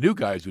amount. But I knew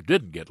guys who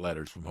didn't get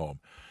letters from home,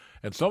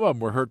 and some of them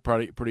were hurt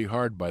pretty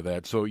hard by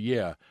that. So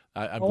yeah,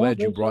 I'm glad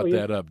you brought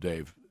that up,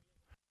 Dave.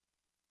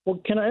 Well,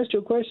 can I ask you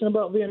a question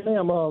about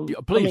Vietnam?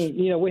 Please. I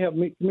mean, we have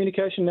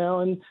communication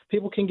now, and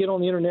people can get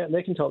on the internet and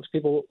they can talk to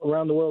people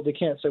around the world. They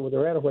can't say where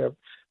they're at or whatever.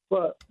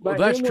 But well,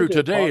 that's true.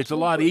 Today, it's a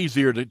lot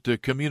easier to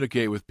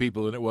communicate with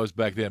people than it was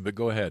back then. But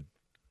go ahead.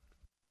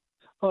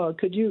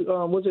 Could you?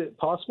 Was it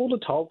possible to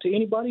talk to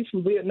anybody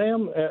from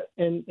Vietnam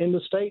in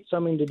the States? I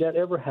mean, did that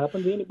ever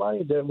happen to anybody?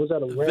 Was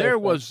that a rare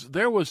thing?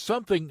 There was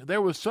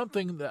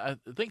something that I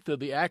think that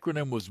the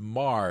acronym was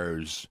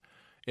MARS,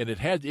 and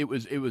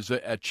it was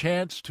a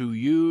chance to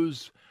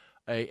use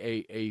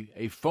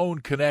a phone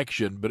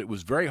connection, but it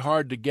was very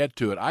hard to get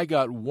to it. I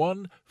got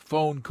one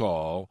phone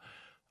call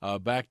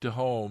back to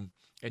home,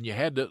 and you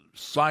had to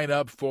sign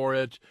up for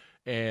it,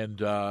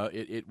 and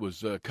it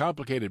was a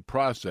complicated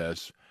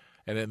process.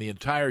 And in the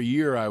entire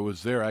year I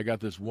was there, I got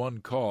this one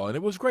call, and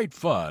it was great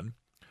fun,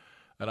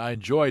 and I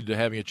enjoyed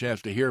having a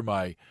chance to hear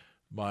my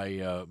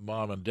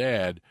mom and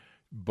dad.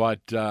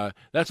 But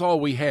that's all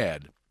we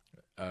had.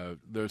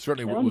 There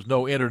certainly was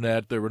no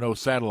internet. There were no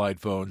satellite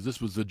phones. This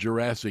was the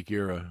Jurassic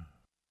era.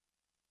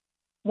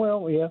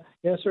 Well,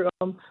 yes, sir.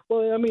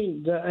 Well, I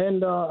mean,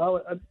 and I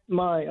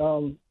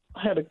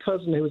had a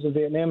cousin who was in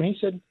Vietnam, and he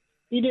said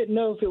he didn't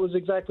know if it was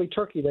exactly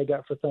turkey they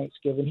got for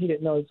Thanksgiving. He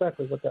didn't know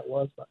exactly what that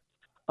was, but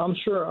I'm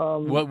sure.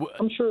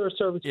 I'm sure a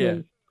serviceman.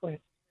 Yeah. Go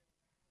ahead.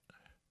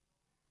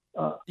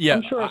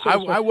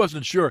 I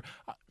wasn't sure.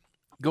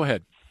 Go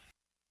ahead.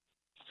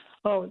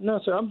 Oh no,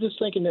 sir. I'm just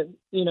thinking that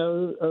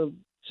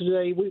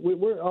today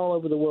we're all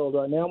over the world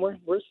right now.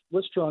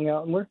 We're strung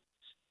out,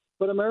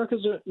 but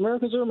Americans are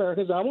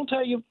Americans. I won't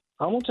tell you.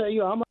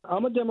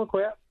 I'm a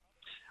Democrat,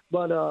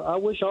 but I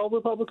wish all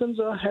Republicans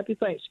a happy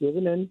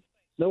Thanksgiving and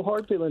no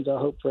hard feelings. I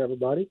hope for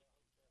everybody.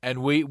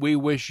 And we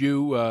wish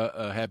you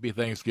a happy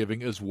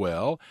Thanksgiving as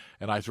well.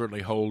 And I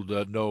certainly hold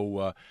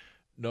no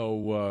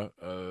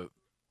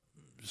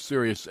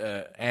serious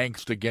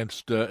angst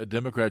against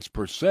Democrats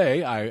per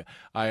se. I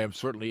am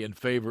certainly in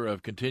favor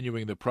of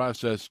continuing the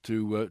process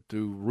to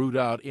root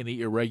out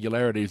any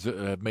irregularities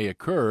that may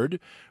occurred.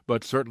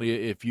 But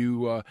certainly, if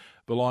you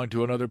belong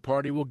to another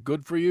party, well,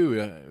 good for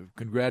you.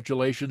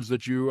 Congratulations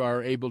that you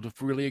are able to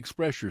freely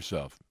express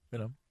yourself.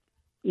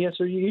 Yes,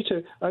 sir. You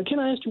too. Can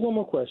I ask you one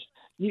more question?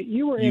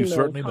 You were in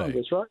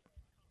Congress, right?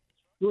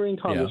 You were in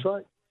Congress,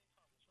 right?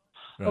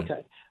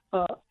 Okay.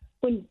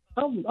 When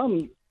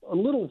I'm a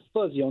little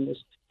fuzzy on this.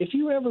 If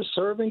you ever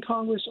serve in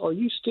Congress, are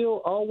you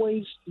still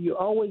always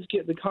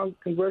get the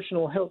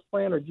congressional health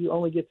plan, or do you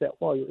only get that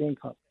while you're in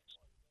Congress?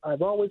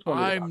 I've always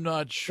wondered. I'm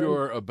not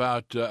sure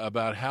about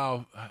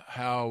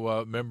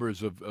how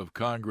members of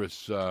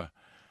Congress.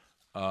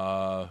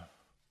 I'll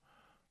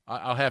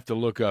have to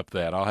look up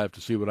that. I'll have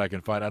to see what I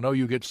can find. I know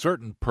you get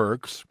certain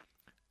perks.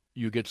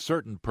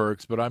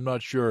 But I'm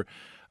not sure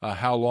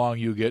how long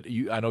you get.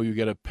 I know you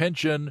get a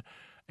pension,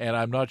 and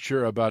I'm not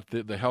sure about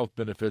the health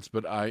benefits.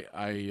 But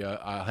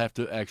I'll have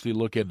to actually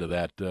look into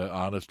that.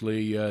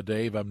 Honestly,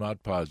 Dave, I'm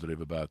not positive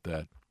about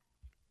that.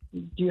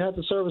 Do you have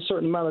to serve a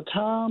certain amount of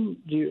time?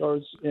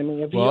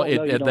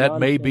 That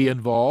may be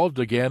involved.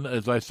 Again,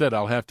 as I said,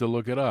 I'll have to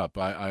look it up.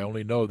 I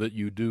only know that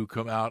you do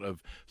come out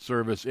of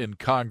service in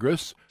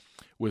Congress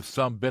with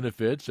some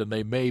benefits, and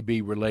they may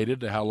be related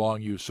to how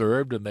long you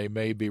served, and they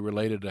may be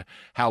related to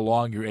how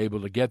long you're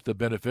able to get the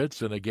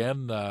benefits. And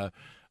again,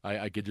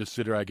 I could just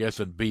sit here, I guess,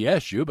 and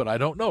BS you, but I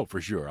don't know for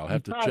sure. I'll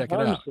have to check it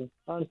out.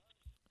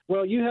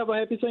 Well, you have a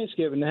happy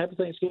Thanksgiving. Happy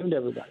Thanksgiving to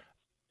everybody.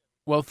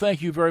 Well,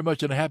 thank you very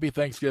much, and a happy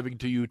Thanksgiving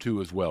to you, too,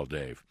 as well,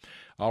 Dave.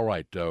 All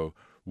right,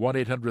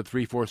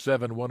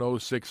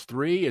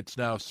 1-800-347-1063. It's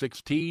now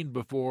 16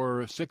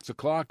 before 6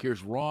 o'clock.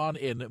 Here's Ron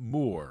in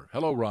Moore.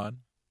 Hello, Ron.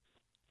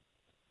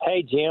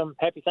 Hey, Jim.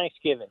 Happy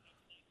Thanksgiving.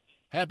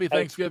 Happy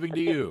Thanksgiving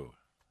to you.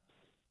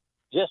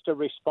 Just a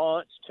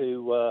response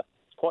to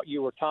what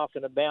you were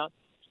talking about.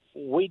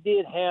 We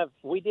did have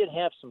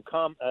some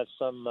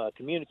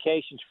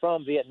communications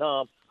from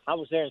Vietnam. I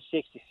was there in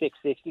 66,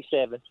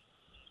 67.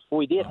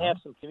 We did have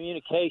some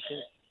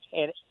communications,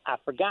 and I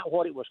forgot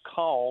what it was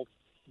called,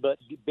 but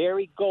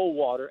Barry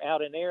Goldwater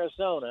out in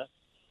Arizona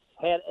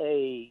had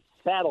a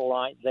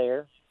satellite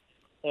there,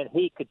 and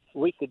we could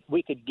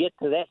get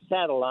to that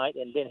satellite,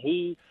 and then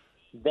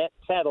that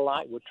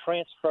satellite would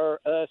transfer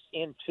us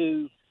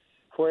into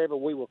wherever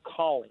we were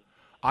calling.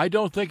 I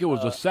don't think it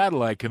was a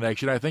satellite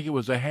connection. I think it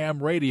was a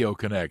ham radio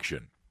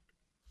connection.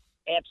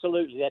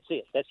 Absolutely, that's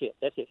it.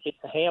 It's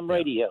a ham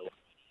radio.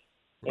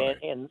 Right.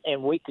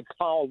 And we could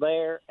call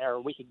there,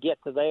 or we could get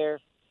to there,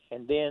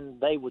 and then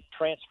they would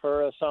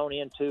transfer us on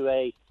into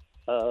a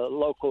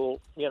local,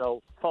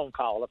 phone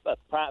call, a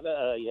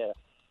private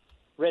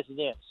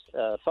residence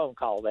phone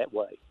call that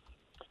way.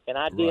 And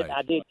I did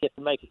get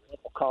to make a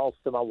couple calls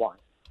to my wife.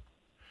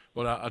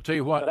 Well, I'll tell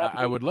you what,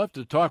 I would love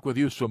to talk with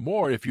you some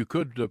more. If you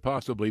could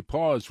possibly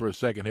pause for a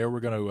second here,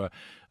 we're going to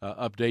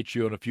update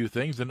you on a few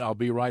things, and I'll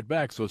be right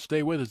back. So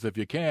stay with us if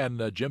you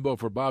can. Jimbo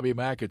for Bobby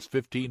Mack, it's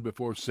 15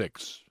 before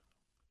 6.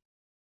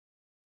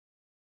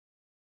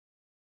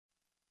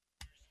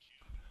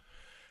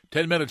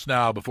 Ten minutes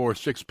now before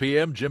 6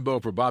 p.m. Jimbo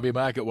for Bobby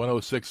Mack at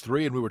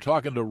 106.3, and we were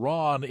talking to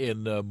Ron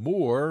in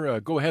Moore.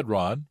 Go ahead,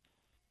 Ron.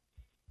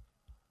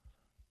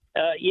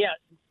 Yeah,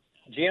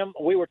 Jim,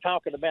 we were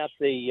talking about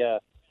the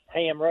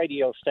ham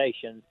radio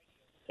station,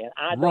 and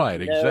I don't know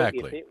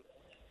exactly.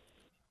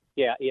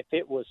 If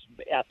it was,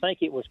 I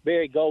think it was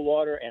Barry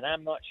Goldwater, and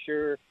I'm not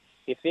sure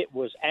if it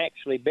was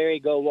actually Barry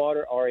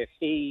Goldwater or if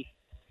he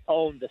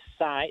owned the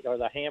site or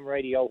the ham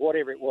radio,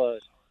 whatever it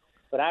was.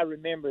 But I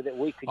remember that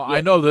we could get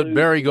I know that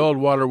Barry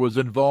Goldwater was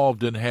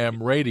involved in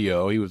ham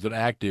radio. He was an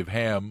active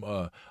ham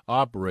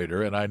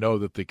operator, and I know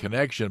that the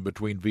connection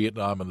between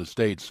Vietnam and the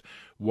States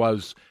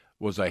was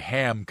a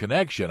ham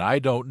connection. I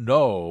don't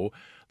know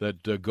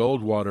that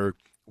Goldwater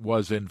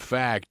was, in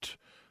fact,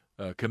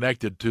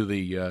 connected to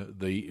the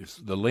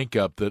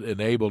link-up that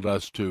enabled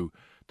us to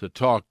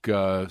talk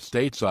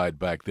stateside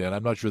back then.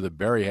 I'm not sure that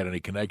Barry had any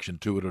connection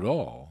to it at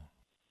all.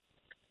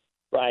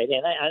 Right,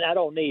 and I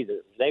don't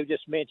either. They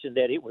just mentioned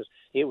that it was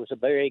a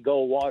Barry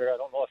Goldwater. I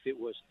don't know if it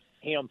was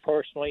him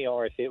personally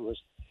or if it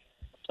was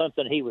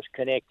something he was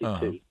connected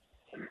to.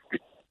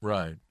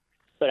 Right.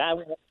 But I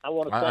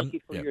want to thank you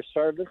for your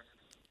service.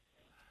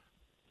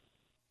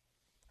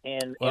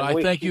 And I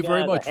thank you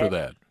very much for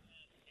that.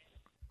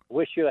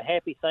 Wish you a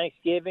happy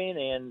Thanksgiving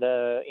and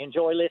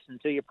enjoy listening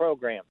to your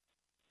program.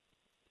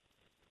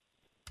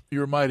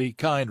 You're mighty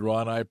kind,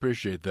 Ron. I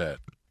appreciate that.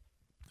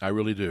 I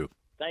really do.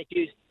 Thank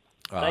you.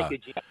 Thank you,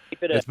 Jim.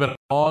 Keep it up. It's been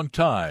a long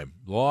time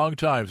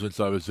since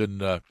I was in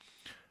the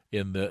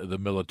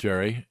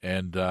military,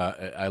 and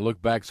I look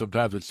back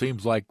sometimes. It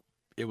seems like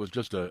it was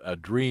just a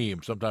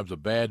dream, sometimes a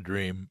bad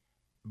dream,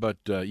 but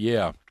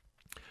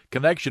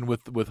connection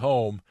with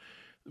home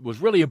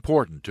was really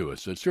important to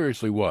us. It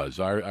seriously was.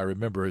 I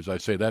remember, as I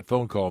say, that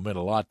phone call meant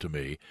a lot to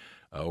me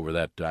over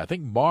that. I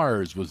think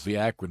MARS was the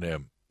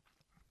acronym.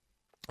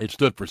 It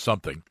stood for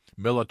something.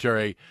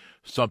 Military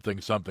something,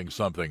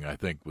 I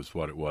think was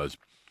what it was.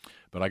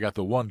 But I got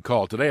the one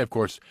call today, of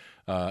course,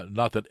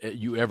 not that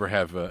you ever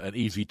have an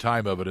easy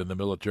time of it in the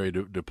military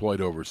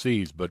deployed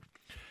overseas, but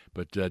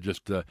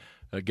just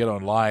get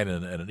online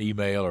and an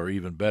email, or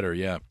even better,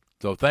 yeah.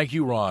 So thank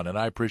you, Ron, and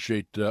I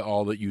appreciate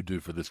all that you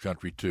do for this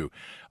country, too.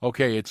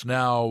 Okay, it's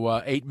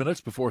now 8 minutes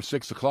before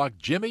 6 o'clock.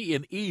 Jimmy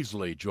in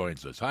Easley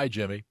joins us. Hi,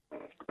 Jimmy.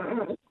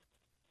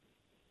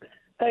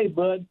 Hey,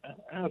 Bud,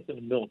 I was in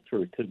the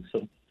military too,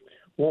 so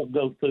won't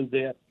go through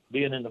that.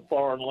 Being in a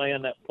foreign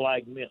land, that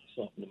flag meant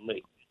something to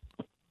me.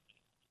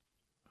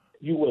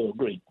 You will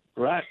agree,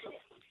 right?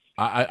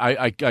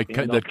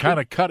 That kind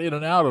of cut in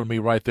and out on me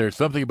right there.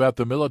 Something about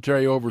the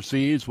military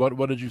overseas.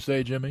 What did you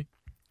say, Jimmy?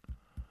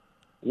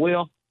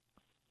 Well,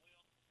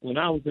 when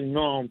I was in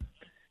Nam,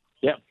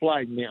 that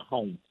flag meant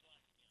home.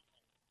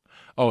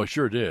 Oh, it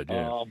sure did.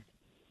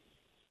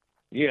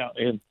 Yeah.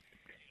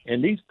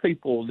 And these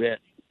people that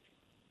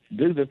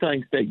do the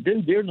things they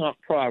do, they're not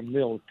prior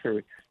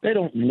military. They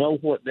don't know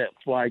what that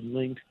flag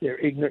means. They're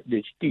ignorant.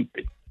 They're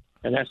stupid,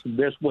 and that's the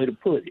best way to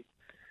put it.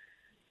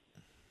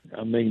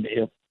 I mean,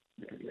 if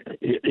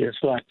it's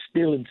like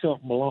stealing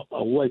something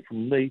away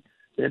from me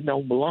that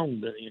don't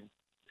belong to him.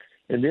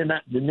 And then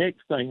the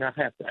next thing I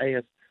have to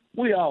ask,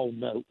 we all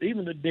know,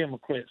 even the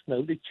Democrats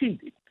know, they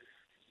cheated.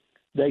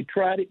 They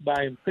tried it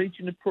by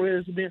impeaching the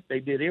president. They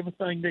did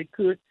everything they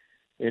could.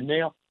 And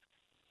now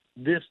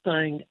this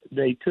thing,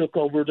 they took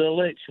over the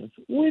elections.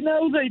 We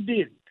know they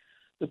did it.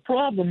 The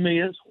problem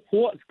is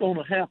what's going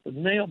to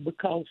happen now,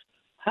 because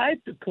half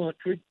the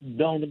country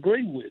don't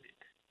agree with it.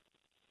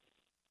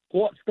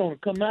 What's going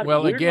to come out?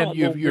 Well, again,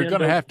 you're going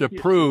to have to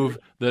prove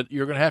that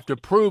you're going to have to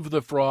prove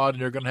the fraud,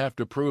 and you're going to have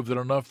to prove that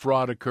enough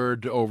fraud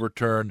occurred to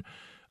overturn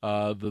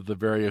the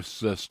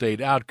various state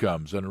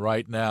outcomes. And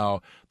right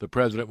now, the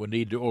president would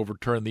need to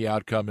overturn the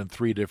outcome in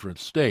 3 different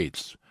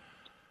states.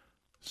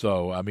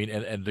 So, I mean,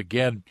 and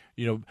again,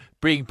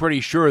 being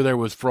pretty sure there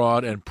was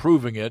fraud and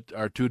proving it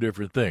are 2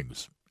 different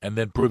things. And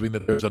then proving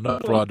that there's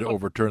enough fraud to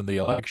overturn the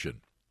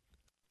election.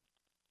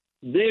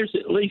 There's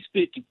at least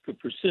 50%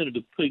 of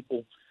the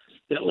people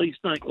that at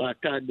least think like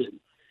I do.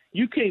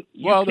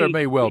 There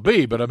may well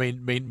be, but I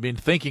mean,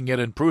 thinking it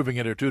and proving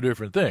it are 2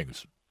 different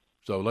things.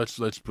 So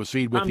let's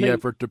proceed with the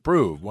effort to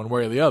prove one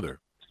way or the other.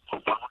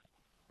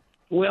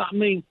 Well, I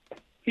mean,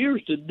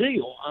 here's the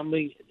deal. I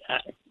mean,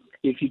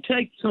 if you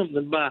take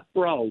something by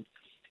fraud,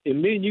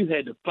 and me and you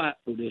had to fight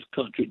for this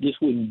country, this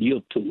wouldn't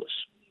deal to us.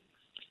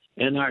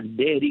 And our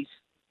daddies,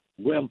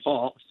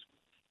 grandpas,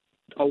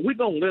 are we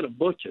going to let a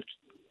bunch of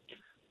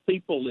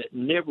people that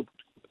never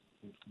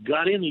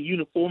got in a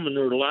uniform in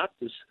their life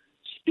to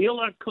steal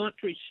our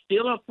country,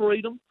 steal our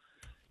freedom?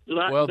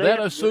 Well,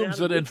 that assumes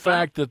that, in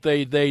fact, that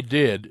they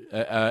did.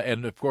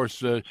 And, of course,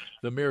 the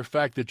mere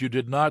fact that you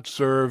did not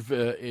serve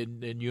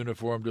in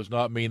uniform does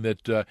not mean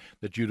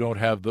that you don't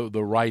have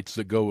the rights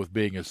that go with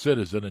being a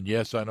citizen. And,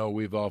 yes, I know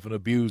we've often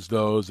abused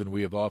those, and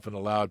we have often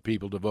allowed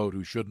people to vote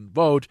who shouldn't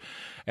vote.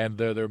 And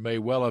there may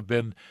well have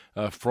been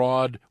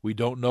fraud. We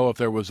don't know if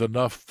there was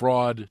enough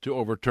fraud to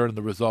overturn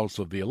the results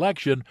of the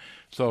election.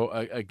 So,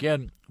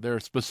 again, there are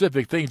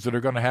specific things that are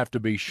going to have to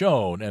be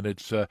shown, and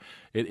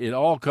it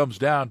all comes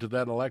down to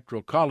that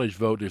electoral college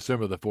vote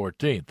December the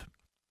 14th.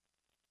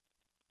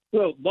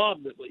 Well,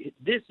 Bob,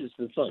 this is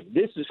the thing.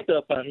 This is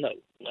stuff I know.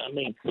 I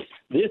mean,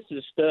 this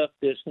is stuff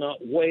that's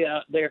not way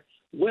out there.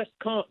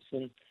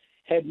 Wisconsin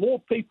had more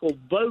people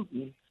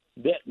voting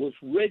that was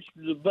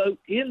registered to vote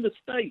in the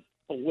state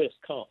of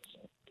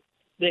Wisconsin.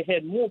 They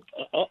had more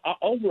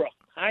over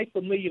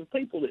 500,000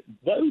 people that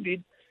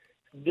voted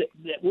that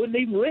wasn't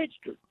even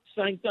registered.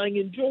 Same thing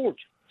in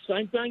Georgia.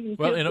 Same thing in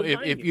Pennsylvania.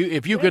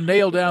 If you can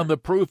nail down the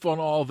proof on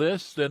all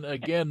this, then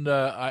again,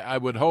 I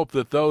would hope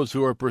that those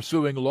who are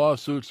pursuing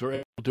lawsuits are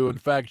able to, in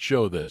fact,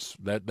 show this.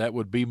 That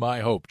would be my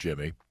hope,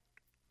 Jimmy.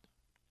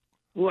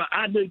 Well,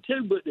 I do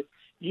too, but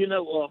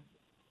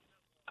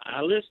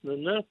I listen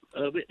enough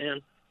of it,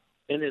 and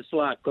it's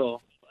like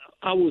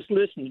I was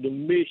listening to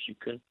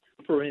Michigan,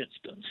 for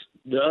instance,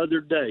 the other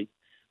day.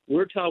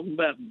 We're talking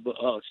about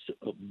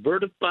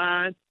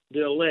certifying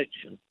the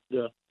election,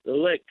 the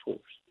electors,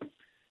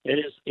 and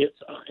it's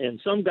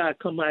and some guy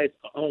come out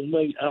on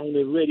me on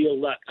the radio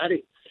like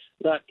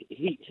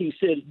he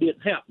said it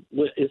didn't happen.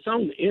 Well, it's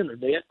on the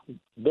internet.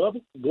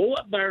 Bubba, go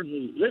up there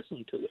and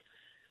listen to it.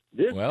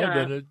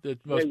 Then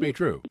it must be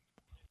true.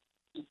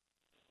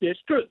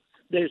 It's true.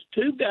 There's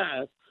 2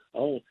 guys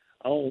on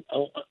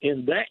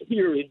in that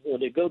hearing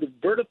when they go to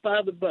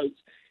certify the votes.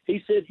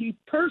 He said he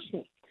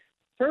personally,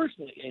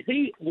 and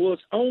he was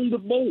on the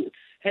board,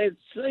 had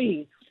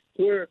seen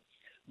where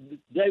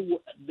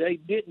they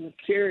didn't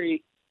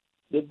carry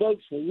the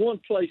votes from one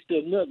place to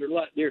another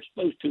like they're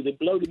supposed to. They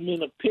load them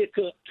in a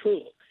pickup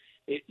truck.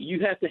 You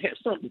have to have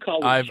something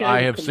called.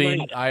 I have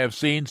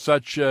seen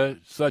such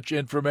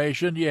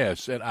information.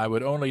 Yes, and I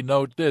would only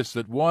note this: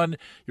 that 1,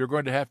 you're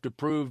going to have to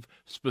prove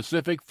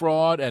specific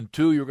fraud, and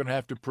 2, you're going to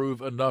have to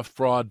prove enough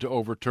fraud to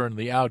overturn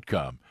the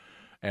outcome.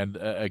 And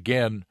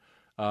again,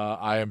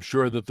 I am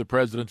sure that the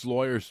president's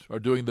lawyers are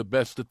doing the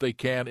best that they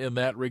can in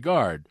that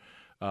regard.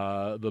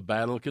 The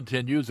battle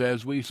continues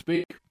as we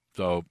speak.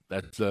 So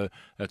that's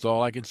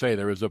all I can say.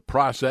 There is a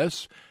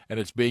process, and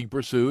it's being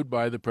pursued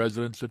by the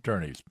president's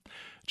attorneys.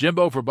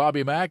 Jimbo for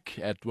Bobby Mack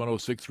at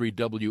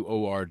 106.3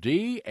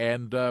 WORD,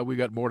 and we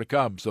got more to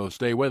come, so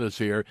stay with us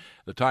here.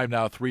 The time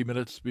now 3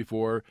 minutes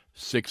before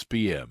 6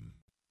 p.m.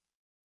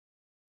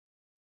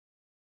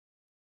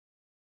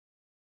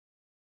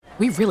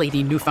 We really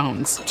need new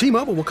phones.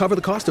 T-Mobile will cover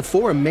the cost of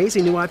 4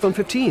 amazing new iPhone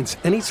 15s,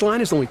 and each line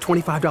is only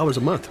 $25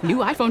 a month. New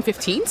iPhone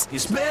 15s?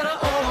 It's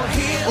better over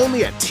here.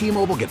 Only at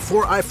T-Mobile, get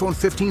 4 iPhone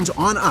 15s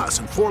on us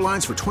and 4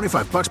 lines for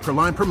 $25 per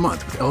line per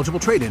month with eligible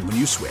trade-in when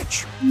you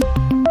switch.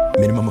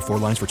 Minimum of 4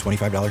 lines for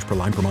 $25 per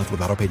line per month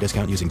with auto-pay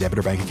discount using debit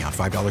or bank account.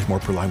 $5 more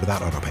per line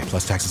without auto-pay,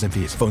 plus taxes and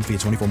fees. Phone fee at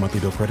 24 monthly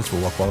bill credits for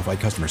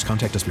well-qualified customers.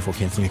 Contact us before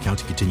canceling account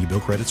to continue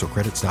bill credits or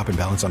credit stop and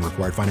balance on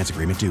required finance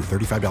agreement due.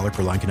 $35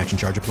 per line connection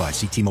charge applies.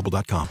 See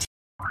T-Mobile.com.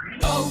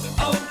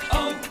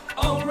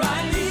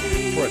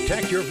 O'Reilly.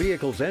 Protect your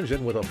vehicle's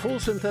engine with a full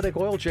synthetic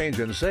oil change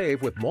and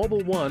save with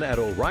Mobil 1 at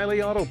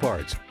O'Reilly Auto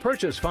Parts.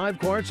 Purchase 5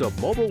 quarts of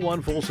Mobil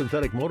 1 full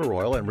synthetic motor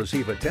oil and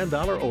receive a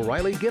 $10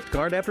 O'Reilly gift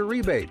card after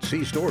rebate.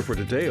 See store for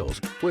details.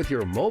 With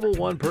your Mobil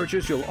 1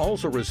 purchase, you'll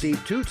also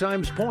receive 2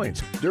 times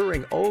points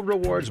during O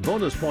Rewards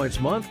Bonus Points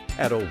Month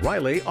at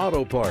O'Reilly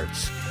Auto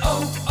Parts.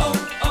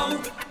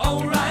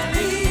 O'Reilly.